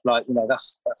enough, like,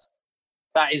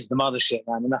 that is the mothership,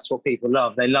 man. And that's what people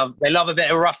love. They love a bit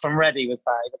of rough and ready with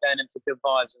Patty. They're going in for good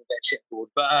vibes and a bit of chipboard.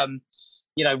 But,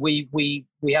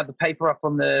 we had the paper up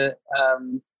on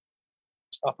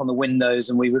the windows,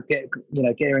 and we would get,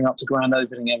 gearing up to grand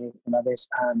opening, everything like this.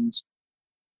 And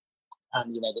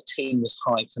the team was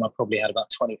hyped, and I probably had about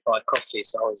 25 coffees.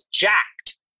 So I was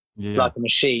jacked like a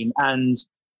machine. And,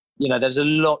 there's a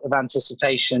lot of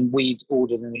anticipation. We'd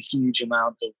ordered in a huge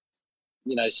amount of,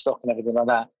 stock and everything like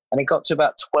that. And it got to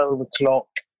about 12 o'clock,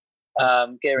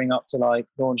 gearing up to like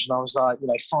launch. And I was like,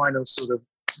 final sort of,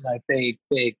 big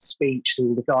speech to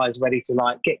all the guys, ready to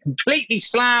like get completely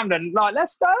slammed and like,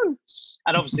 let's go.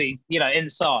 And obviously,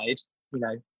 inside,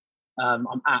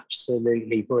 I'm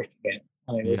absolutely bricking it.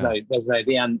 I mean,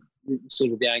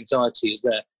 the anxiety is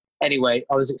there. Anyway,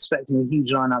 I was expecting a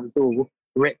huge line out the door,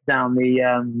 rip down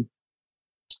the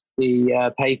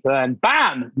the paper, and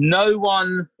bam, no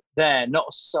one there, not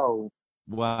a soul.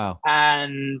 Wow.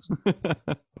 And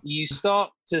you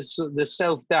start to the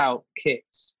self-doubt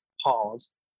kicks hard,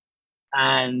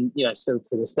 and still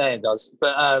to this day it does.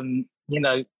 But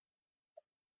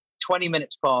 20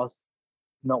 minutes pass,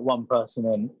 not one person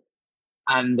in,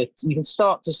 and you can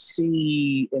start to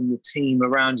see in the team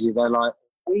around you, they're like,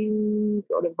 we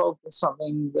got involved in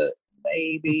something that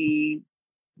maybe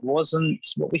wasn't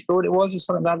what we thought it was, or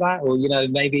something like that, or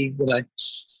maybe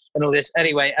and all this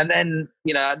anyway. And then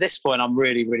at this point I'm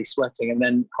really, really sweating, and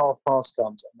then past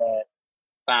comes, and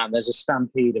bam, there's a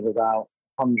stampede of about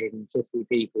 150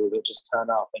 people that just turn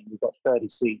up, and we've got 30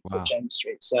 seats at James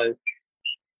Street. So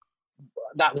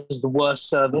that was the worst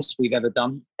service we've ever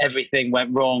done. Everything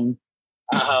went wrong.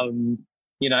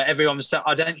 Everyone was.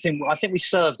 I think we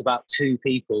served about 2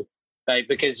 people,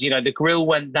 because the grill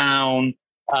went down,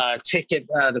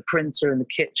 the printer in the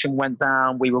kitchen went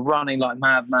down. We were running like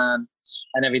madman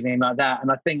and everything like that.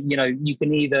 And I think you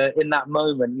can either, in that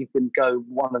moment, you can go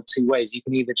one of 2 ways. You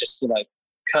can either just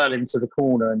curl into the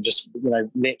corner and just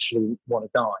literally want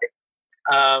to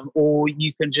die, or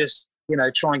you can just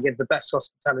try and give the best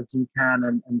hospitality you can,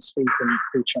 and speak and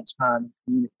be transparent and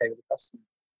communicate with the customer.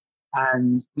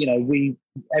 And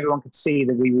everyone could see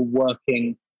that we were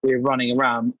running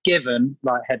around, given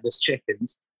like headless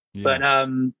chickens. Yeah.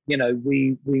 But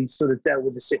we sort of dealt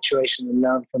with the situation and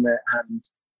learned from it. And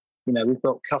we've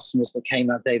got customers that came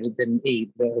that day that didn't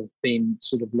eat, that have been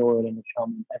sort of loyal and have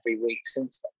come every week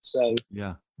since then. So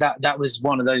yeah, that was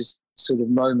one of those sort of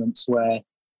moments where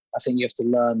I think you have to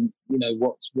learn,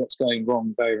 what's going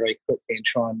wrong very, very quickly, and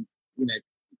try and,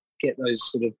 get those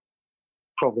sort of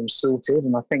problems sorted.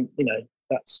 And I think,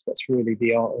 that's really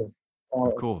the art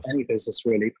of any business,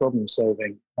 really, problem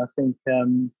solving. I think,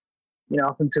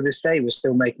 up until this day, we're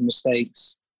still making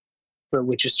mistakes, but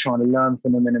we're just trying to learn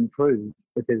from them and improve.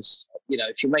 Because,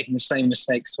 if you're making the same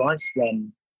mistakes twice,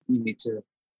 then you need to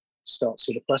start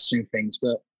sort of questioning things.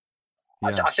 But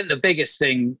yeah. I think the biggest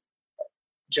thing,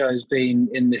 Joe, has been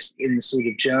in this sort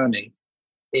of journey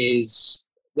is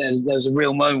there was a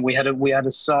real moment. We had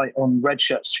a site on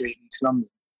Redshirt Street in East London,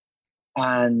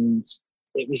 and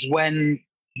it was when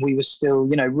we were still,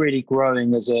 really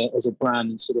growing as a brand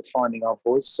and sort of finding our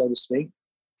voice, so to speak.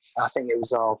 I think it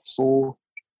was our 4th or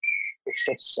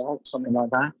 5th site, something like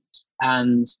that.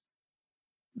 And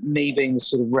me being the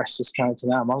sort of restless character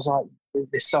now, I was like,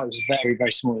 this site was very,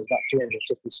 very small. It was about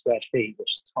 350 square feet,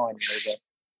 which is tiny, over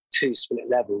 2 split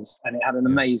levels, and it had an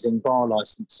amazing bar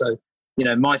license. So,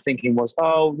 my thinking was,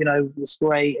 it's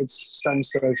great. It's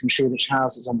stone's throw from Shoreditch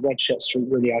House. It's on Redshirt Street,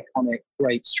 really iconic,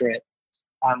 great strip.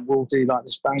 And we'll do like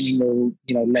this banging little,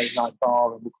 late night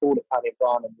bar, and we'll call it Patty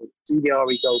Bun, and we'll do the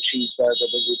RE Gold cheeseburger,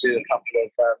 but we'll do a couple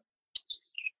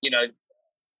of,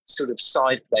 sort of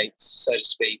side plates, so to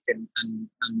speak, and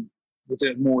we'll do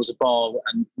it more as a bar,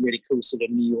 and really cool sort of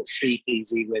New York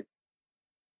speakeasy with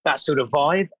that sort of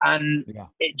vibe. And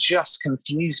it just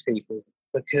confused people,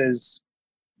 because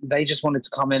they just wanted to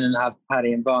come in and have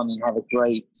Patty and Bun and have a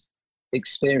great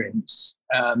experience.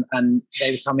 And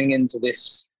they were coming into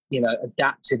this,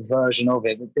 adapted version of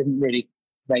it that didn't really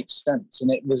make sense.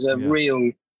 And it was a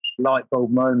real light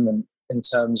bulb moment in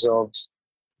terms of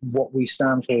what we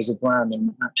stand for as a brand,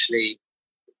 and actually,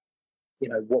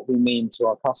 what we mean to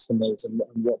our customers, and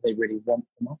what they really want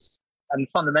from us. And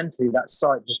fundamentally, that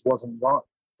site just wasn't right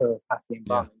for Patty and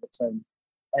Bun in its own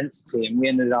entity. And we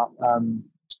ended up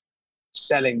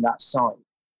selling that site,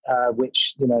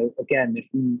 which, again, if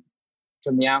you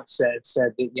from the outset had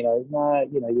said that,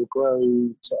 you'll grow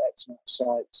to X amount of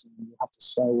sites and you have to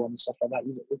sell one and stuff like that,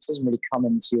 it doesn't really come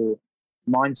into your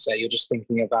mindset. You're just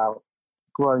thinking about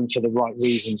growing for the right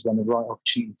reasons when the right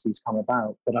opportunities come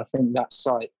about. But I think that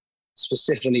site,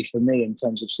 specifically for me, in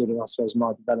terms of sort of, I suppose,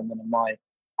 my development and my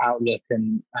outlook,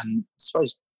 and I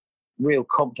suppose real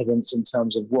confidence in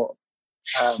terms of what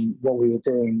we were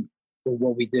doing, or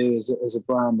what we do as a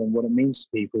brand, and what it means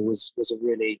to people, was a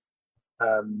really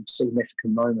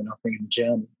significant moment, I think, in the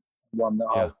journey, one that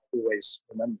I'll always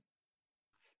remember.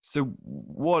 So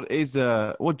what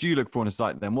do you look for in a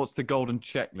site then? What's the golden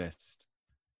checklist?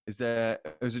 Is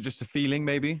it just a feeling,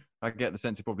 maybe? I get the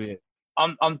sense it probably is.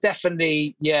 I'm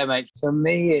definitely, mate. For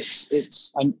me,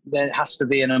 it's there has to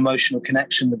be an emotional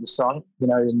connection with the site,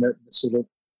 in the sort of,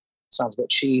 sounds a bit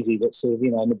cheesy, but sort of,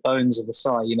 in the bones of the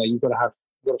site, you've got to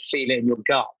feel it in your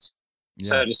gut,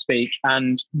 so to speak.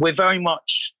 And we're very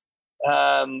much,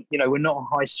 we're not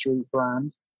a high street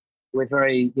brand. We're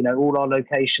very, all our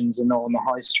locations are not on the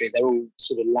high street. They're all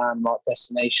sort of landmark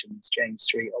destinations: James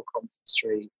Street, Old Compton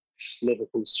Street,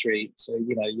 Liverpool Street. So,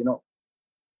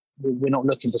 we're not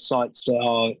looking for sites that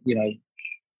are,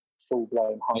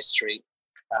 full-blown high street.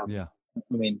 Yeah.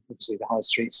 I mean, obviously the high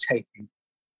street's taking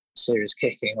serious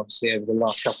kicking, obviously, over the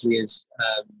last couple of years,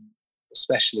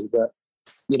 especially. But,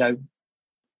 you know,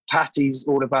 Patty's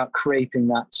all about creating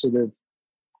that sort of,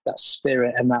 that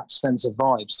spirit and that sense of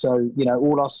vibe. So, you know,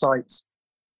 all our sites,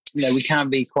 you know, we can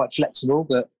be quite flexible,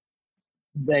 but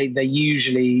they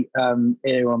usually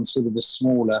err on sort of a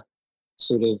smaller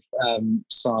sort of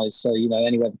size. So, you know,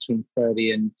 anywhere between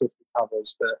 30 and 50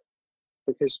 covers, but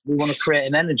because we want to create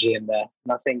an energy in there.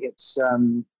 And I think it's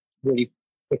really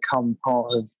become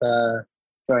part of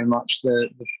very much the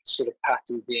sort of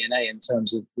Patty DNA in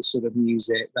terms of the sort of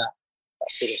music, that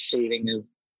sort of feeling of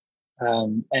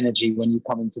energy when you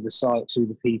come into the site through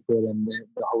the people and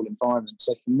the whole environment.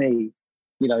 So for me,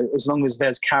 you know, as long as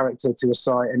there's character to a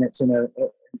site and it's in a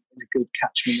good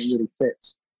catchment that really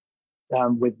fits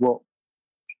with what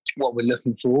we're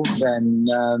looking for, then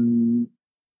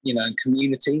you know, and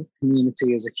community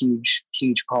is a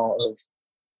huge part of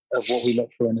what we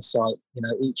look for in a site. You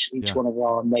know, each one of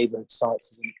our neighbourhood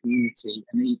sites is in a community,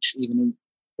 and even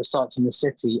the sites in the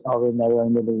city are in their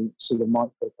own little sort of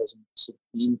microcosm sort of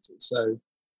community. So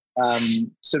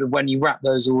sort of when you wrap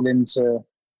those all into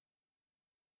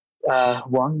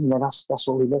one, you know, that's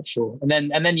what we look for. And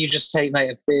then you just take,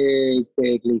 mate, a big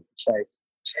leap of faith.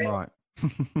 Right.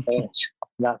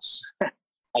 That's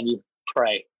and you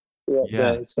pray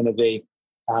that it's going to be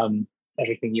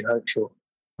everything you hope for.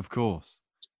 Of course.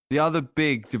 The other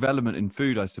big development in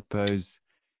food, I suppose,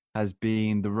 has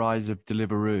been the rise of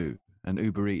Deliveroo and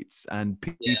Uber Eats, and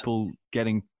people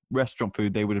getting restaurant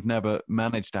food they would have never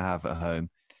managed to have at home.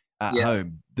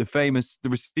 The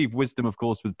received wisdom, of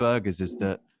course, with burgers is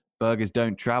that burgers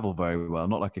don't travel very well,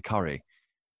 not like a curry.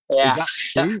 Yeah, is that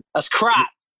true? That's crap.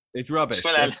 It's rubbish.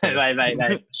 Mate.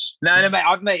 No,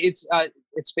 mate.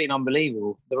 It's been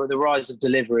unbelievable. The rise of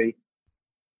delivery.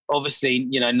 Obviously,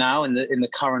 you know, now in the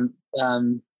current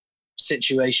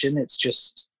situation, it's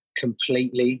just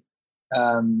completely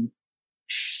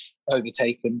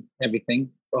overtaken everything.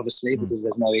 Obviously, because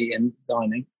there's no eating,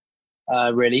 dining,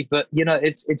 really. But you know,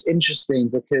 it's interesting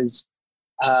because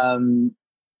when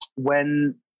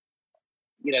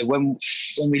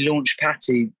we launched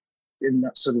Patty in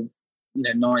that sort of, you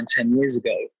know, 9-10 years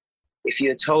ago, if you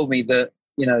had told me that,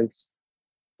 you know,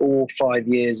 4 or 5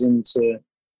 years into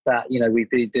that, you know, we'd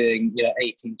be doing, you know,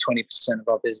 18-20% of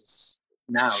our business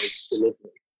now is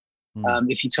delivery.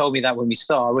 If you told me that when we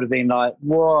started, I would have been like,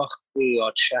 whoa, we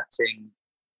are chatting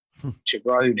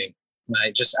jabroni,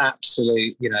 mate, just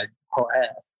absolute, you know, hot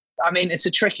air. I mean, it's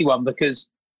a tricky one because,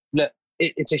 look,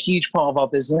 it's a huge part of our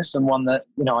business and one that,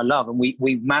 you know, I love, and we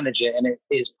manage it, and it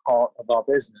is part of our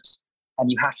business. And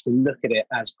you have to look at it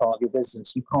as part of your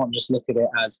business. You can't just look at it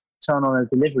as turn on a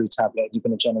delivery tablet, you're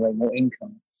going to generate more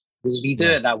income. Because if you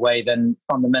do it that way, then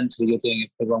fundamentally you're doing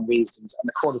it for the wrong reasons, and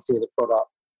the quality of the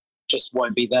product just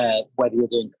won't be there, whether you're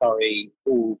doing curry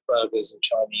or burgers or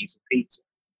Chinese or pizza.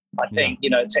 I think,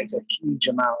 you know, it takes a huge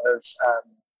amount of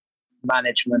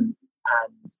management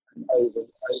and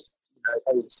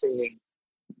overseeing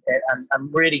it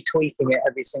and really tweaking it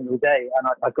every single day. And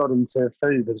I got into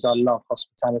food because I love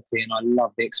hospitality and I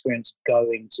love the experience of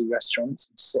going to restaurants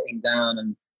and sitting down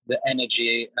and the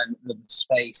energy and the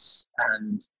space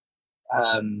and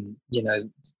you know,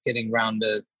 getting round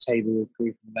a table with a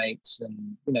group of mates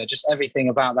and, you know, just everything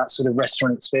about that sort of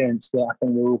restaurant experience that I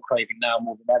think we're all craving now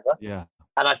more than ever. Yeah.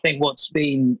 And I think what's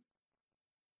been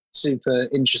super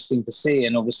interesting to see,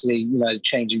 and obviously, you know,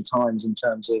 changing times in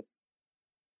terms of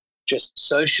just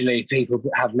socially, people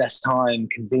have less time,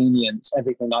 convenience,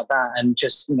 everything like that. And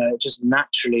just, you know, it just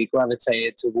naturally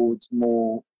gravitated towards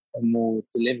more and more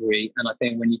delivery. And I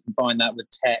think when you combine that with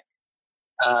tech,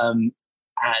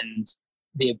 and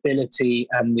the ability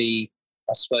and the,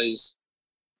 I suppose,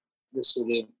 the sort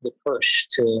of the push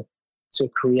to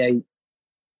create,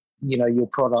 you know, your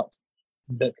product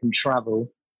that can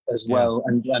travel as well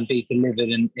and be delivered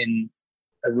in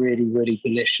a really, really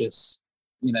delicious,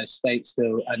 you know, state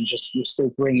still, and just you're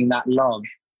still bringing that love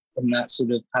and that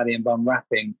sort of Patty and Bun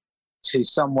wrapping to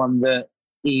someone that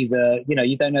either, you know,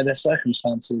 you don't know their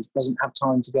circumstances, doesn't have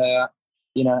time to go out,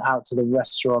 you know, out to the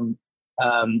restaurant,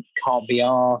 can't be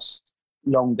asked,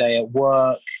 long day at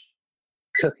work,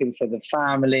 cooking for the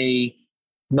family,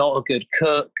 not a good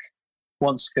cook,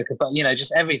 wants to cook, but, you know,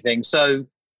 just everything. So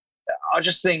I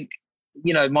just think,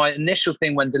 you know, my initial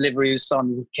thing when delivery was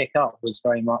starting to kick up was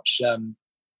very much, you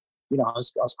know, I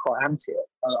was quite anti it.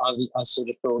 I sort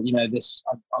of thought, you know,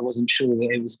 I wasn't sure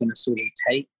that it was going to sort of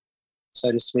take,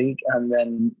 so to speak. And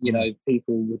then, you know,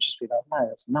 people would just be like, no,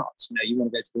 that's nuts. You know, you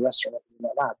want to go to the restaurant, everything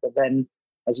like that. But then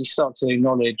as you start to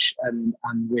acknowledge and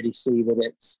really see that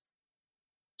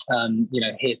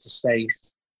here to stay,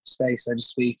 so to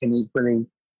speak, and equally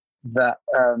that,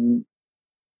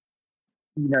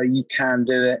 you can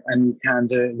do it, and you can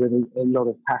do it with a lot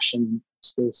of passion,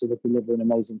 still sort of deliver an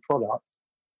amazing product.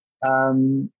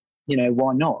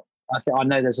 Why not? I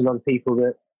know there's a lot of people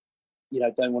that,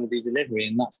 don't want to do delivery,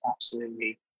 and that's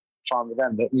absolutely fine with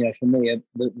them. But, for me,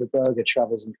 the burger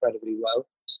travels incredibly well.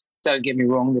 Don't get me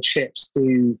wrong, the chips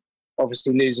do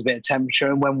obviously lose a bit of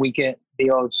temperature. And when we get the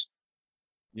odd,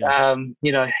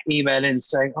 email in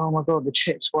saying, oh my God, the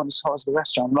chips weren't as hot as the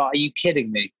restaurant. I'm like, are you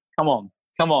kidding me? Come on,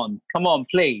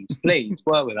 please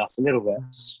work with us a little bit.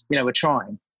 We're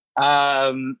trying.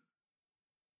 And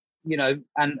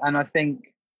I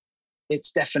think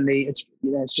it's definitely, it's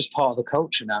just part of the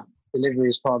culture now. Delivery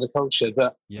is part of the culture,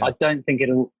 but I don't think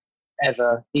it'll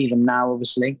ever, even now,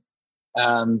 obviously,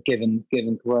 given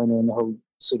Corona and the whole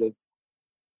sort of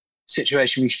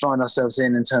situation we find ourselves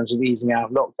in terms of easing out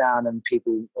of lockdown, and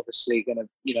people obviously going to,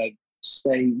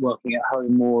 stay working at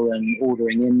home more and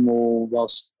ordering in more,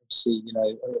 whilst obviously,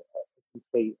 a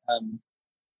complete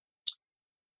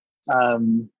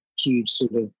huge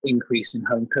sort of increase in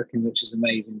home cooking, which is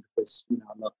amazing because, I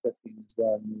love cooking as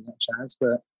well and all that jazz.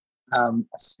 But I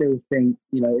still think,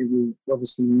 it will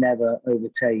obviously never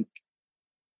overtake,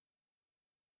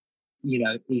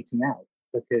 eating out,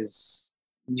 because,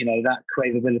 that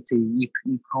craveability, you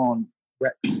can't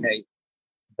replicate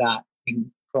that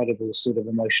incredible sort of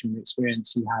emotional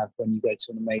experience you have when you go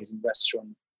to an amazing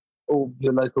restaurant or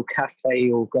your local cafe,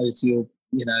 or go to your,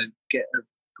 get a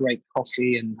great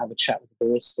coffee and have a chat with the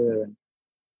barista and,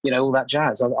 all that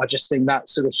jazz. I just think that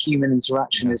sort of human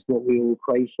interaction is what we all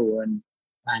crave for. And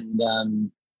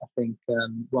I think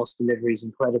whilst delivery is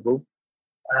incredible,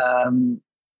 I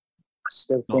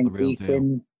still think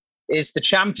eating is the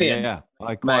champion. Yeah,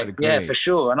 I quite agree. Yeah, for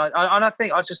sure. And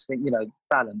I just think,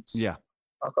 balance. Yeah.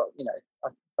 I've got,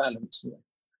 balance.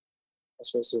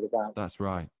 That's what it's all about. That's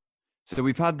right. So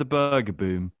we've had the burger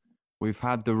boom. We've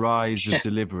had the rise of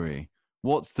delivery.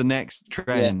 What's the next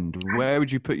trend? Yeah. Where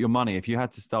would you put your money if you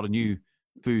had to start a new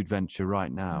food venture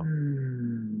right now?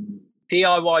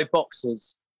 DIY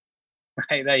boxes.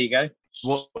 Hey, there you go.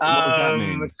 What does that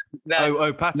mean?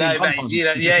 Patty Bun.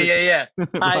 Yeah.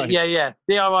 Right. Yeah.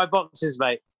 DIY boxes,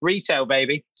 mate. Retail,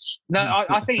 baby. No,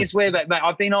 I think it's weird, mate.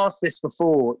 I've been asked this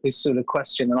before, this sort of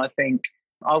question, and I think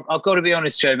I've got to be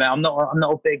honest, Joe, mate. I'm not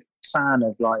a big fan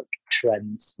of like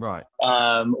trends, right?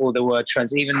 Or the word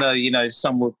trends, even though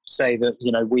some would say that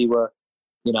we were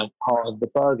part of the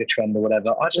burger trend or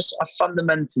whatever. I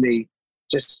fundamentally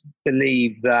just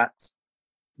believe that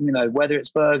whether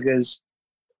it's burgers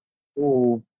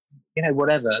or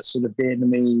whatever sort of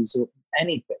Vietnamese or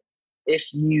anything,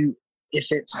 if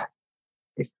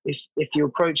you're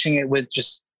approaching it with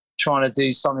just trying to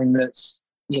do something that's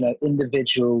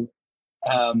individual,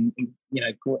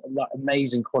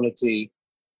 amazing quality,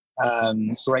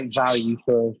 great value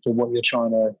for what you're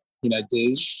trying to do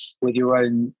with your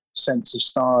own sense of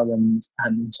style and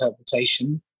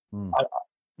interpretation.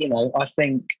 I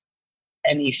think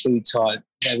any food type,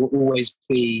 there will always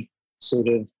be sort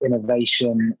of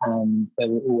innovation, and there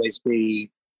will always be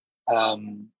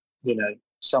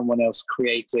someone else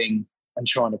creating and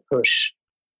trying to push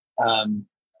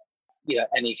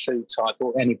any food type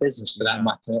or any business for that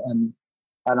matter. And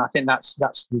I think that's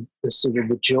the sort of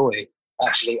the joy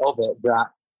actually of it,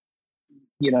 that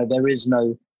there is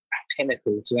no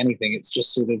pinnacle to anything. It's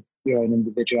just sort of your own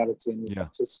individuality and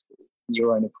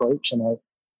your own approach. And I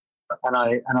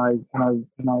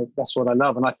that's what I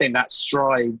love. And I think that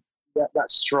strive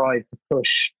to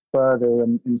push further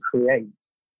and create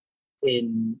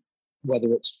in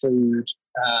whether it's food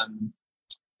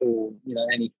or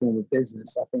any form of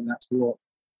business. I think that's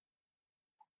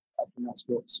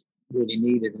what's really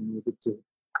needed in order to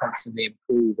constantly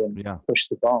improve and push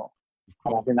the bar.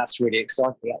 And I think that's really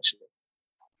exciting, actually.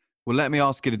 Well, let me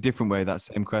ask it a different way, that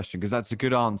same question, because that's a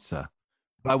good answer.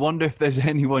 But I wonder if there's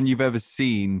anyone you've ever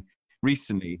seen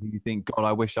recently who you think, God,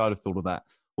 I wish I'd have thought of that,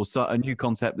 or a new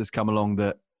concept that's come along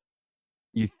that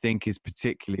you think is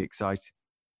particularly exciting.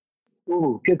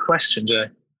 Oh, good question, Joe.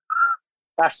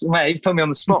 Mate, you put me on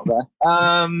the spot there.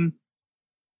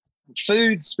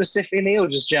 Food specifically, or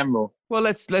just general? Well,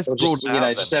 let's broaden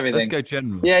out. Just everything. Let's go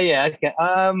general. Yeah. Okay.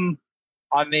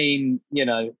 I mean,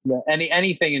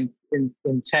 anything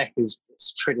in tech is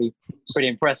pretty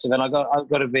impressive, and I've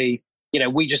got to be.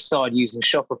 We just started using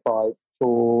Shopify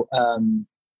for our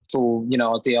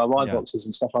DIY boxes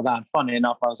and stuff like that. And funny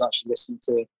enough, I was actually listening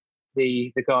to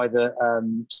the guy that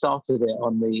started it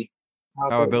on the.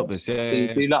 How I built this,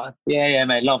 mate, love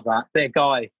that. Bit of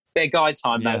guy. bit of guide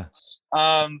time, Yeah.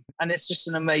 mate. And it's just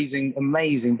an amazing,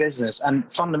 amazing business. And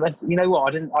fundamentally, you know what?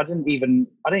 I didn't even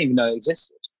know it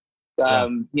existed.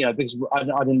 You know, because I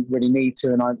didn't really need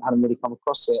to, and I hadn't really come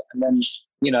across it. And then,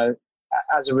 you know,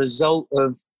 as a result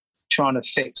of trying to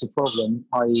fix a problem,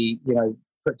 i.e., you know,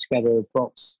 put together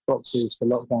boxes for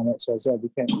lockdown XYZ,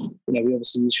 we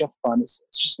obviously use Shopify, and it's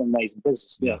just an amazing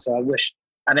business. Yeah. So I wish,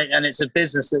 and it's a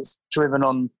business that's driven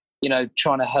on, you know,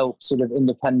 trying to help sort of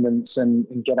independence and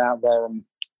get out there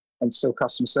and still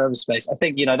customer service space. I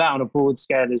think, you know, that on a broad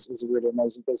scale is a really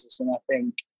amazing business. And I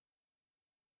think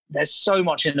there's so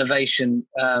much innovation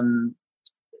in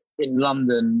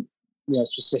London, you know,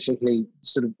 specifically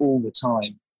sort of all the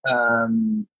time.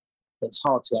 It's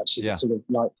hard to actually sort of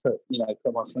like put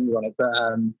my finger on it. But,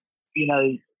 you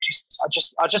know,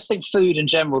 I just think food in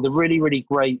general, the really, really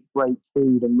great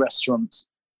food and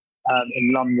restaurants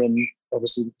in London,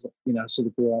 obviously, you know, sort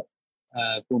of grew up,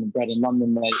 born and bred in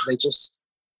London,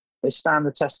 they stand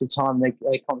the test of time.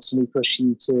 They constantly push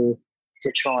you to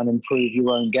try and improve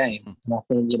your own game. And I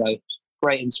think, you know,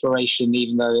 great inspiration,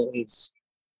 even though it is,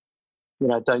 you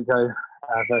know, don't go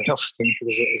very often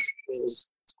because it's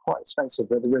quite expensive.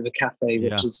 But the River Cafe,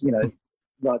 which is, you know,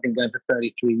 I've been going for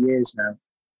 33 years now,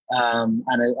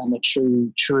 and a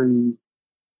true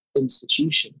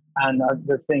institution. And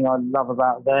the thing I love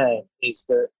about there is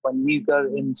that when you go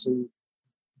into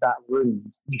that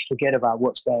room, you forget about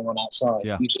what's going on outside.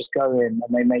 You just go in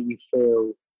and they make you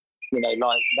feel, you know,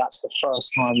 like that's the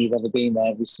first time you've ever been there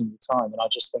every single time. And I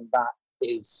just think that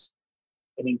is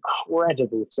an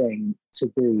incredible thing to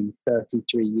do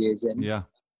 33 years in. Yeah.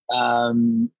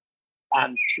 And,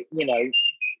 you know,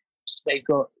 they've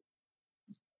got,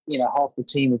 you know, half the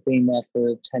team have been there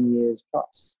for 10 years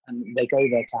plus, and they go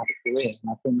there to have a career.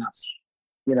 And I think that's,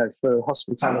 you know, for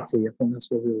hospitality, I think that's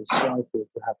what we all strive for,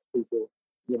 to have people,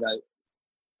 you know,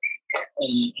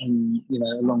 and you know,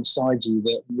 alongside you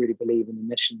that really believe in the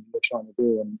mission you're trying to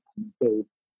do and build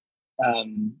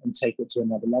and take it to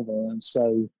another level. And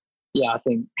so, yeah, I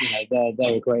think, you know,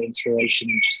 they're a great inspiration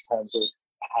in just terms of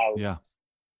how,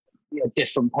 you know,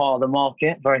 different part of the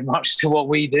market, very much to what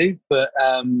we do, but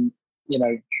you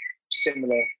know,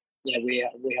 similar. You know, we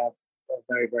have a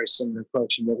very, very similar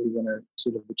approach in what we want to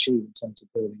sort of achieve in terms of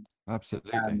building a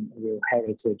real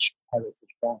heritage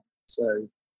brand. So.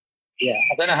 Yeah,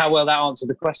 I don't know how well that answered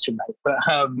the question, mate. But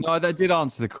no, that did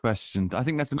answer the question. I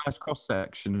think that's a nice cross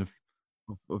section of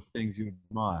things you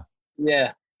admire.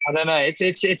 Yeah, I don't know. It's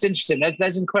interesting.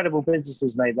 There's incredible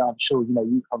businesses, mate, that I'm sure, you know,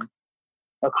 you come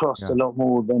across a lot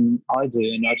more than I do,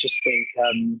 and I just think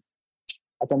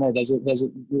I don't know. There's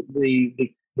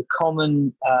the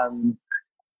common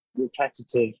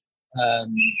repetitive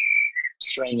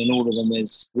strain in all of them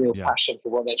is real passion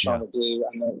for what they're trying to do,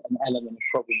 and an element of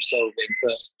problem solving,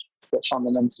 but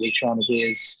fundamentally trying to be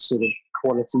as sort of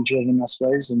quality driven, I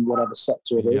suppose, in whatever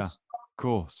sector it is. Yeah, of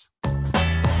course.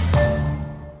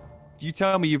 You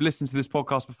tell me you've listened to this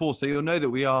podcast before, so you'll know that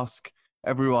we ask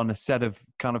everyone a set of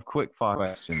kind of quick fire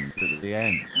questions at the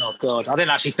end. Oh God, I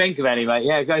didn't actually think of any, mate.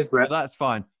 Yeah, go for it. Well, that's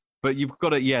fine. But you've got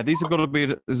to, these have got to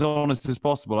be as honest as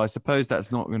possible. I suppose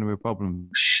that's not going to be a problem.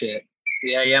 Shit.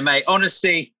 Yeah, mate.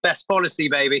 Honesty, best policy,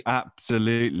 baby.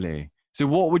 Absolutely. So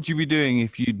what would you be doing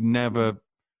if you'd never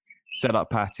set up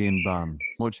Patty and Bun?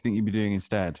 What do you think you'd be doing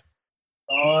instead?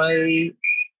 I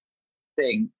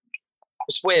think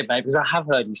it's weird, mate, because I have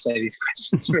heard you say these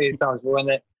questions 3 times, but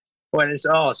when it's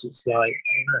asked, it's like,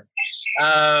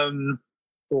 I don't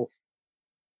know.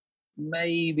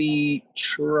 Maybe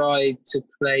try to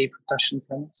play professional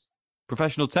tennis.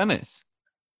 Professional tennis?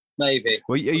 Maybe.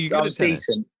 Well, are you good at tennis?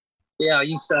 Decent. Yeah, I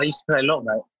used to play a lot,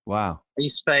 mate. Wow. I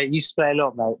used to play a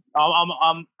lot, mate.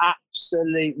 I'm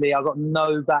absolutely. I've got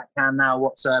no backhand now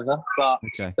whatsoever, but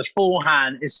the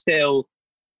forehand is still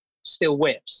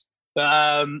whips.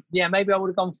 But yeah, maybe I would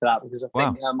have gone for that because I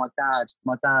think my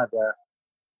dad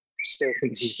still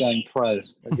thinks he's going pro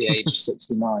at the age of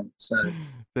 69. So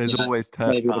there's always time.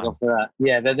 Maybe we'll go for that.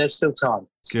 Yeah, there's still time.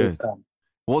 Good.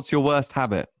 What's your worst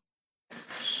habit?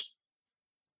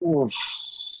 Oof.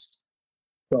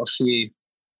 Got a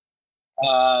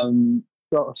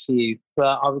few,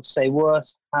 but I would say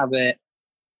worst habit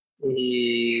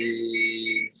is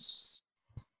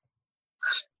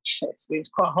it's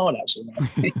quite hard actually.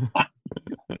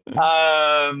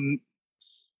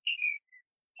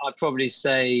 I'd probably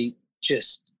say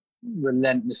just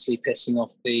relentlessly pissing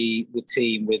off the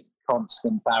team with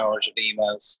constant barrage of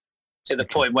emails to the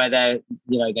point where they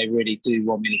really do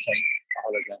want me to take a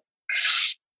holiday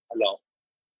a lot.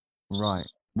 Right.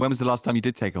 When was the last time you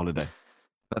did take a holiday?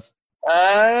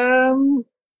 I'm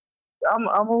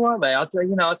all right, mate. I'll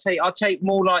take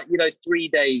more like 3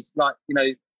 days, like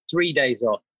 3 days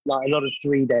off, like a lot of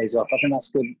 3 days off. I think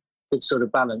that's good sort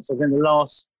of balance. I think the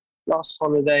last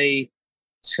holiday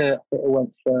I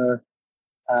went for,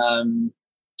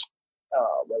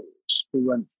 we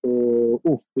went for,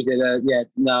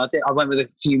 I went with a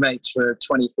few mates for a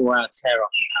 24-hour tear up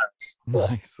in Paris.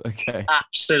 Nice, okay.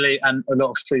 Absolutely, and a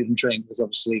lot of food and drink was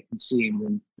obviously consumed,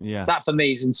 and that for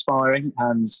me is inspiring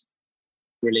and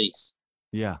release.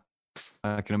 Yeah,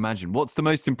 I can imagine. What's the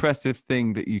most impressive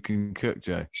thing that you can cook,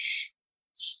 Joe?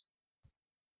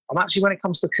 I'm actually, when it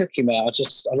comes to cooking, mate, I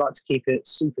like to keep it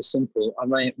super simple. I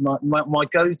mean, my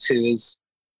go-to is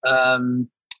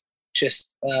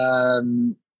just a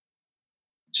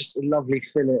lovely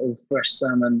fillet of fresh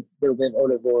salmon, a little bit of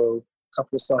olive oil, a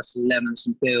couple of slices of lemon,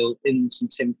 some dill, in some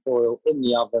tin foil, in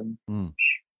the oven.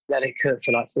 Let it cook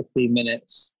for like 15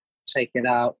 minutes. Take it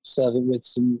out, serve it with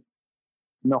some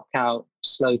knockout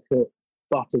slow cooked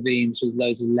butter beans with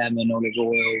loads of lemon, olive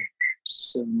oil,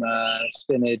 some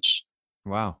spinach.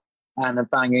 Wow. And a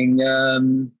banging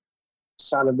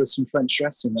salad with some French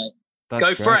dressing, mate. That's Go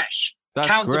great. Fresh. That's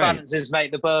Counterbalances,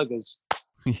 mate, the burgers.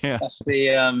 Yeah. That's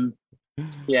the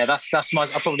that's my,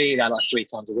 I probably eat that like 3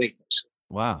 times a week, actually.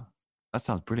 Wow. That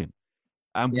sounds brilliant.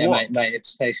 And mate,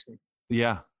 it's tasty.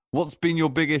 Yeah. What's been your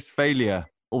biggest failure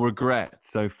or regret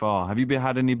so far? Have you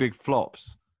had any big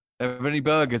flops? Are there any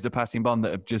burgers at Patty Bun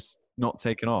that have just not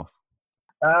taken off?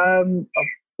 I've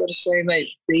got to say, mate,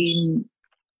 been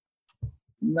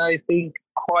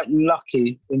quite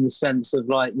lucky in the sense of,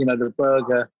 like, the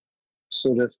burger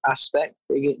sort of aspect.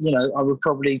 I would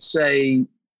probably say,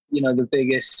 the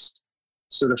biggest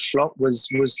sort of flop was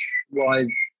what I,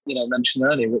 mentioned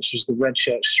earlier, which was the Red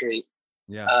Church Street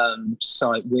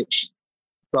site,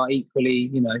 but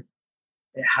equally,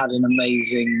 it had an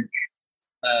amazing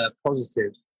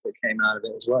positive that came out of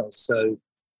it as well. So,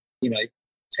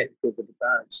 take the good with the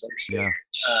bad, so to speak.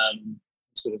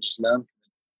 Sort of just learn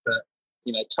from it.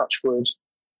 But, touch wood.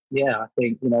 Yeah, I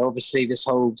think, obviously this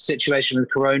whole situation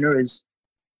with Corona is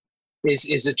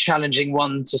a challenging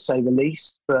one, to say the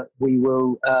least, but we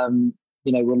will,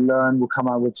 we'll learn, we'll come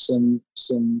out with some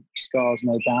scars,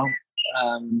 no doubt,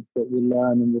 but we'll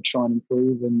learn and we'll try and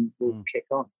improve and we'll kick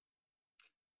on.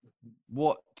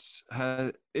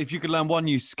 If you could learn one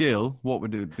new skill, what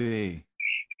would it be?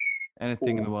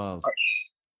 Anything in the world?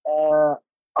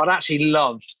 I'd actually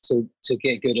love to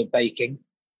get good at baking.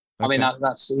 Okay. I mean,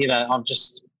 that's, I'm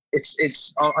just,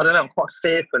 I don't know, I'm quite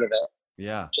fearful of it.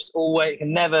 Yeah. Just always,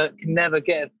 can never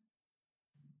get a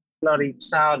bloody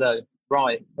sourdough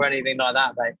right or anything like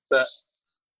that, mate. But,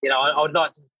 I would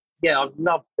like to, I'd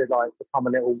love to, like, become a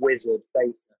little wizard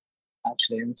baker,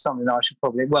 actually. And something that I should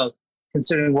probably,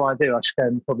 considering what I do, I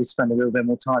should probably spend a little bit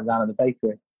more time down in the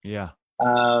bakery. Yeah.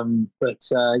 I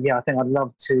think I'd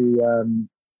love to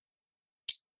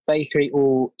bakery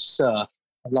or surf.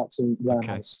 I'd like to learn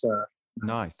how to surf.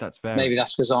 Nice, that's fair. Maybe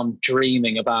that's because I'm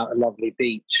dreaming about a lovely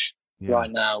beach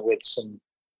right now with some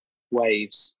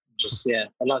waves. Just I'd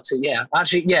like to.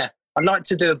 I'd like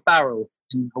to do a barrel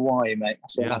in Hawaii, mate.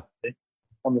 That's what I'd like to do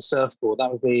on the surfboard.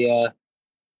 That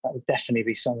would definitely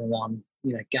be something that I'm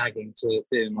gagging to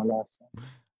do in my lifetime.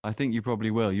 I think you probably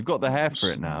will. You've got the hair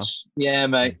for it now. Yeah,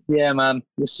 mate. Yeah, man.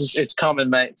 It's coming,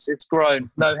 mate. It's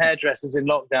grown. No hairdressers in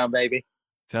lockdown, baby.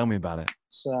 Tell me about it.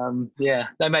 No,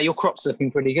 mate, your crop's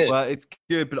looking pretty good. Well, it's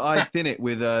good, but I thin it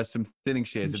with some thinning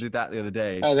shears. I did that the other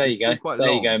day. Oh, there you go.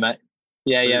 There you go, mate.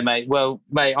 Yeah, mate. Well,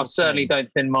 mate, I certainly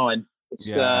don't thin mine.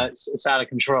 It's out of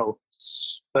control.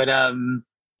 But no,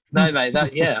 mate. I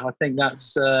think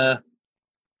that's that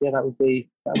would be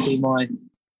my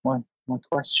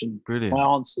question. Brilliant. My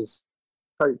answers.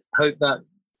 Hope that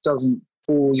doesn't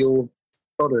bore your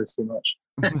followers too much.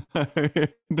 I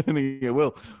don't think it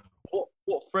will.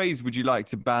 What phrase would you like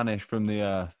to banish from the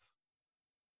earth?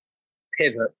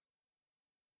 Pivot.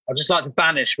 I'd just like to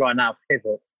banish right now.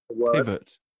 Pivot. The word.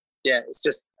 Pivot. Yeah, it's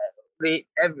just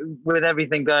with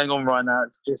everything going on right now.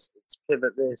 It's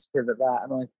pivot this, pivot that,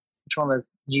 and I'm trying to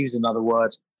use another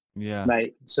word. Yeah,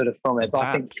 mate, sort of from it. But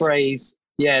I think phrase.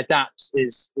 Yeah, adapt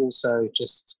is also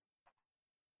it's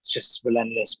just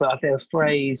relentless. But I think a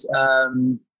phrase.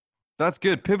 That's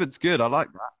good. Pivot's good. I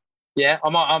like that. Yeah,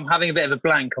 I'm having a bit of a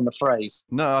blank on the phrase.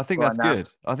 No, I think that's good.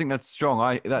 I think that's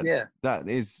strong. That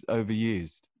is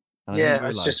overused.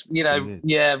 It's just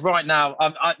right now.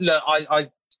 I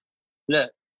look.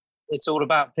 It's all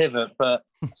about pivot, but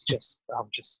it's just I'm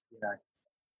just.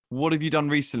 What have you done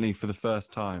recently for the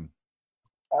first time?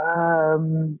 I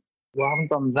haven't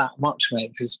done that much,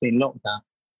 mate, because it's been lockdown.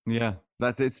 Yeah,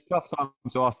 it's a tough time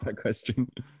to ask that question.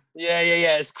 Yeah.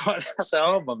 It's quite that's a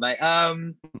hard one, mate.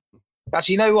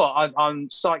 Actually, you know what? I'm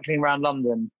cycling around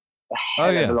London a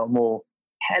hell of a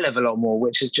hell of a lot more,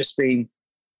 which has just been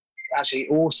actually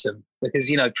awesome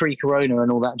because, pre-corona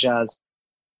and all that jazz,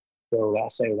 well, I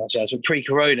say all that jazz, but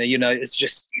pre-corona, it's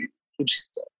just,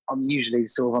 I'm usually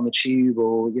sort of on the tube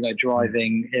or,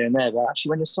 driving here and there. But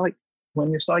actually when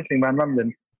you're cycling around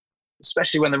London,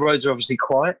 especially when the roads are obviously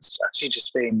quiet, it's actually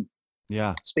just been,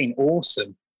 it's been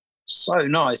awesome. So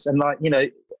nice. And I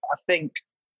think,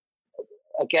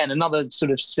 again, another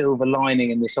sort of silver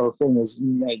lining in this whole thing is,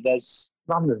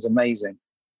 London's amazing.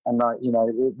 And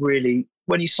it really,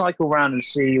 when you cycle around and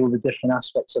see all the different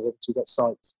aspects of it, because we've got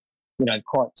sites,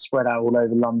 quite spread out all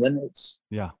over London, it's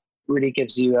really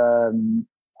gives you, I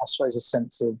suppose, a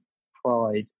sense of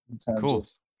pride in terms of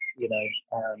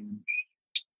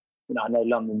I know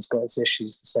London's got its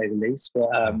issues to say the least, but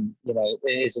it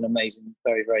is an amazing,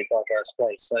 very, very diverse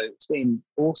place. So it's been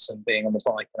awesome being on the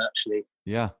bike and actually,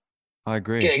 I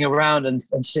agree, getting around and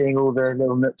seeing all the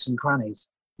little nooks and crannies.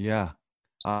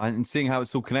 And seeing how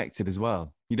it's all connected as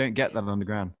well. You don't get that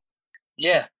underground.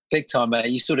 Yeah, big time, mate.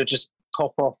 You sort of just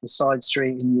pop off the side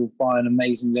street and you'll find an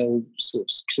amazing little sort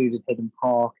of secluded hidden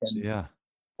park, and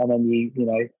then you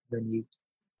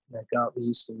go up the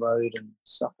Euston Road and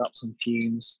suck up some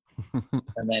fumes,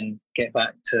 and then get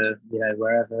back to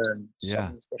wherever, and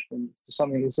something's different.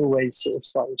 Something that's always sort of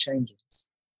slightly changing. It's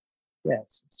a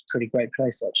pretty great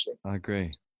place, actually. I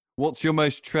agree. What's your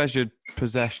most treasured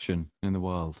possession in the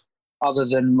world? Other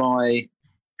than my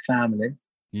family,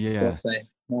 I say,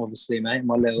 obviously, mate,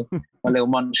 my little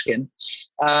munchkin.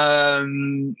 I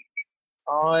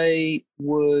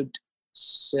would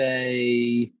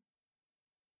say,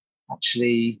 I'd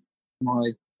say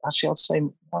my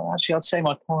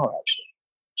car. Actually,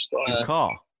 just got your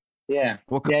car. Yeah,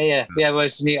 what car? yeah. Well,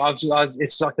 it's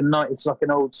like an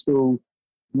old school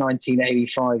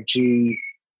 1985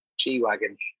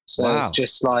 G-Wagon. So it's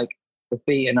just like the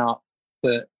beaten up,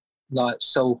 but like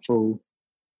soulful.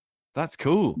 That's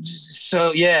cool.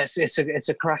 So it's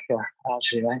a cracker,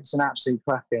 actually, mate. It's an absolute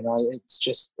cracker, and it's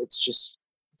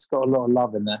got a lot of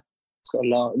love in there. It's got a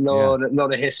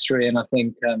lot of history, and I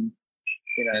think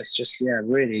it's just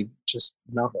really just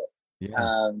love it.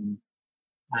 I'm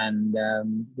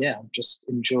just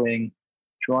enjoying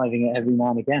driving it every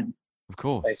now and again. Of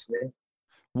course. Basically.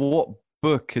 What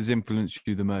book has influenced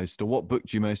you the most, or what book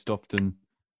do you most often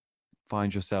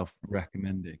find yourself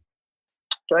recommending?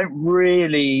 Don't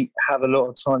really have a lot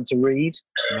of time to read,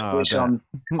 which I'm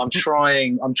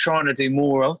trying to do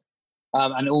more of,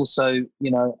 and also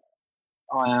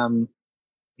I am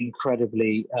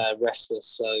incredibly restless,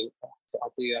 so I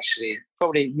do actually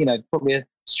probably a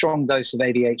strong dose of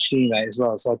ADHD, mate, as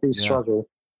well. So I do struggle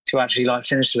to actually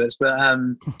finish this, but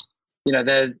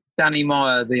Danny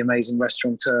Meyer, the amazing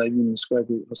restaurateur, Union Square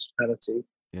Group Hospitality,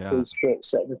 his book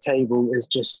Set the Table is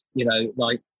just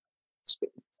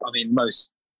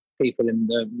most people in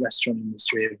the restaurant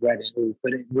industry have read it all,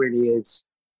 but it really is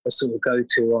a sort of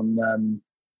go-to on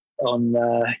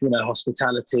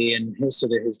hospitality and his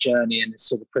journey and his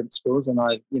sort of principles. And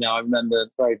I remember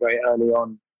very, very early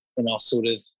on in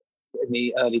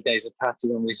the early days of Patty,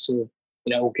 when we sort of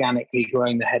organically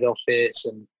growing the head office,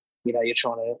 and you're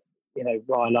trying to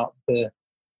rile up the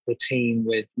team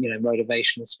with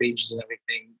motivational speeches and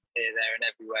everything here, there, and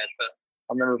everywhere. But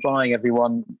I remember buying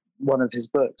everyone one of his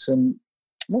books, and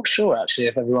I'm not sure actually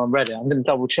if everyone read it. I'm going to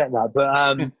double check that,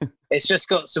 but it's just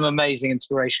got some amazing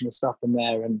inspirational stuff in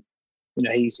there, and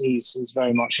he's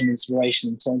very much an inspiration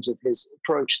in terms of his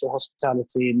approach to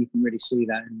hospitality, and you can really see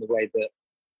that in the way that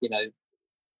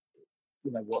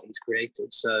what he's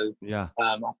created. So I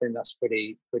think that's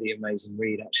pretty amazing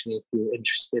read, actually, if you're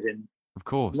interested in, of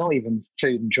course, not even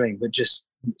food and drink, but just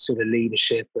sort of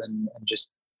leadership and just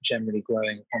generally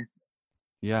growing a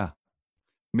company.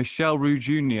 Michel Roux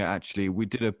Jr., actually, we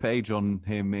did a page on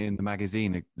him in the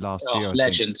magazine last year.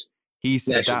 Legend. He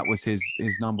said that was his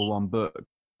number one book.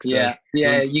 So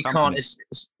you can't. It's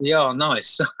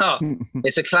nice.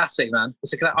 It's a classic, man.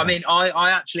 It's a classic. I mean,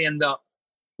 I actually end up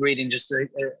reading just a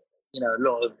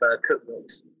lot of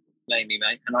cookbooks, mainly,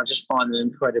 mate, and I just find them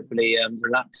incredibly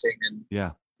relaxing. And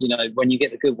when you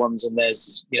get the good ones, and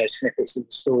there's snippets of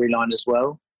the storyline as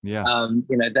well.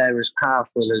 They're as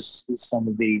powerful as some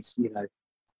of these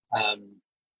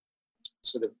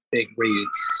sort of big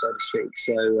reads, so to speak.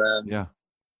 So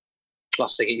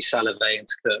plus they get you salivating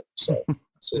to cook, so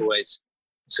it's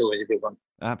always a good one.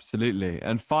 Absolutely.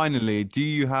 And finally, do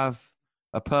you have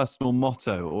a personal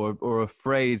motto or a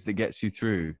phrase that gets you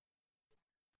through?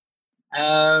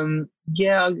 I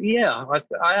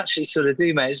actually sort of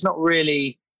do, mate. It's not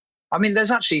really. I mean,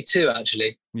 there's actually two.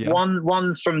 Actually,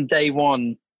 one from day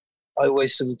one, I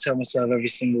always sort of tell myself every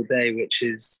single day, which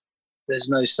is there's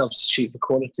no substitute for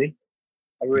quality.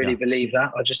 I really believe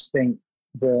that. I just think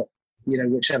that,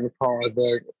 whichever part of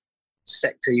the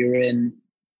sector you're in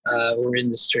or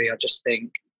industry, I just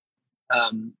think,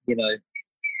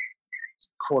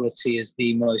 quality is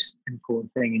the most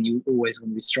important thing, and you always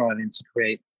want to be striving to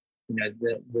create,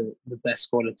 the best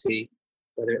quality,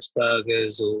 whether it's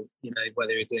burgers or,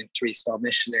 whether you're doing 3-star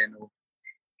Michelin or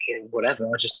whatever.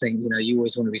 I just think, you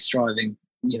always want to be striving,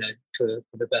 for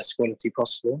the best quality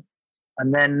possible.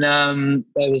 And then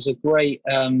there was a great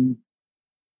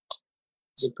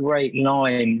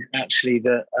line actually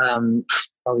that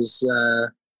I was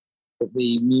at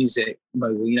the music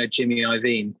mogul, Jimmy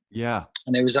Iovine. Yeah.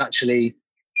 And it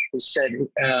said,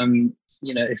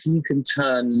 if you can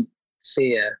turn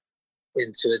fear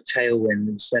into a tailwind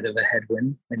instead of a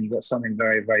headwind, then you've got something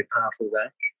very, very powerful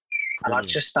there. And that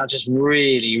just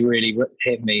really, really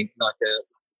hit me like a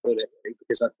bullet,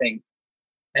 because I think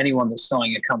anyone that's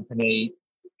starting a company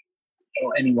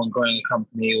or anyone growing a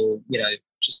company, or,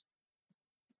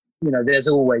 there's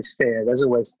always fear. There's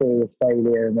always fear of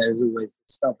failure, and there's always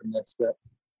stubbornness. But,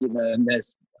 and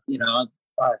there's, I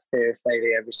have fear of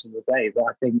failure every single day. But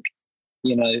I think,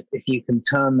 if you can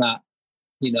turn that,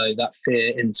 that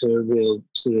fear into a real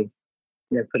sort of,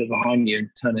 put it behind you and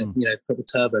turn it, put the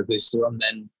turbo booster on,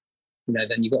 then,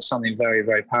 then you've got something very,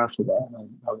 very powerful there. And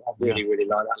I really, really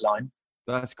like that line.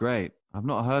 That's great. I've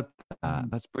not heard that.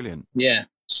 That's brilliant. Yeah.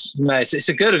 No, it's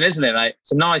a good one, isn't it, mate?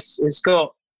 It's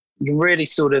got, you really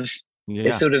sort of,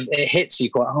 it hits you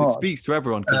quite hard. It speaks to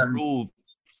everyone, because we're all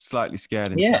slightly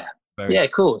scared. Yeah,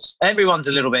 of course. Everyone's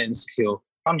a little bit insecure,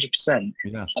 100%.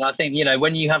 Yeah. And I think,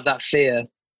 when you have that fear,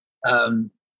 when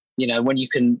you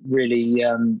can really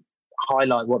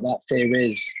highlight what that fear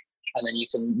is, and then you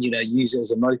can, use it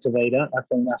as a motivator, I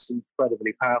think that's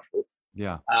incredibly powerful.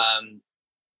 Yeah.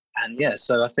 And yeah,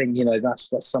 so I think,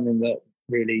 that's something that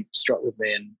really struck with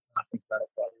me, and I think about it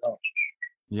quite a lot.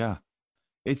 Yeah.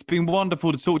 It's been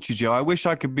wonderful to talk to you, Joe. I wish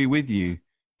I could be with you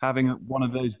having one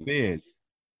of those beers.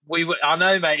 I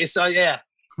know, mate. It's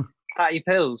Patty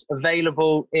Pills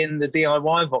available in the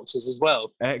DIY boxes as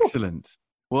well. Excellent.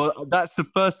 Well, that's the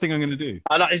first thing I'm going to do.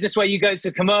 Is this where you go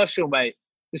to commercial, mate?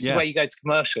 This is where you go to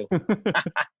commercial.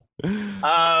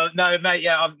 No, mate.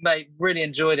 Yeah, I've really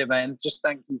enjoyed it, mate. And just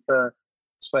thank you for, I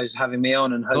suppose, having me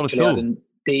on, and hopefully I didn't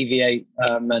deviate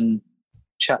and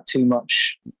chat too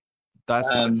much. That's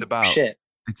what it's about. Shit.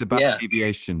 It's about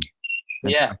deviation.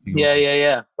 Yeah.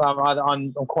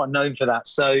 I'm quite known for that.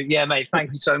 So yeah, mate,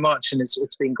 thank you so much, and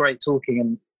it's been great talking,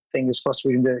 and fingers crossed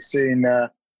we can do it soon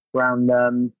around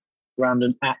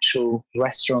an actual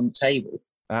restaurant table.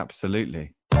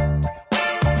 Absolutely.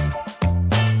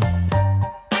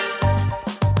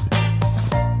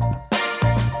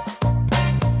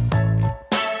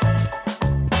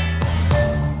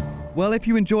 Well, if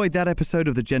you enjoyed that episode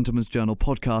of the Gentleman's Journal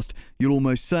podcast, you'll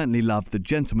almost certainly love the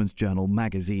Gentleman's Journal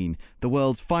magazine, the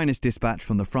world's finest dispatch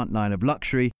from the front line of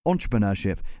luxury,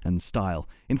 entrepreneurship and style.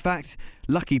 In fact,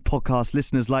 lucky podcast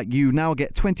listeners like you now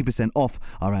get 20% off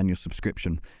our annual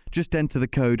subscription. Just enter the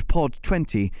code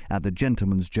POD20 at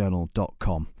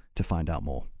thegentleman'sjournal.com to find out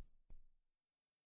more.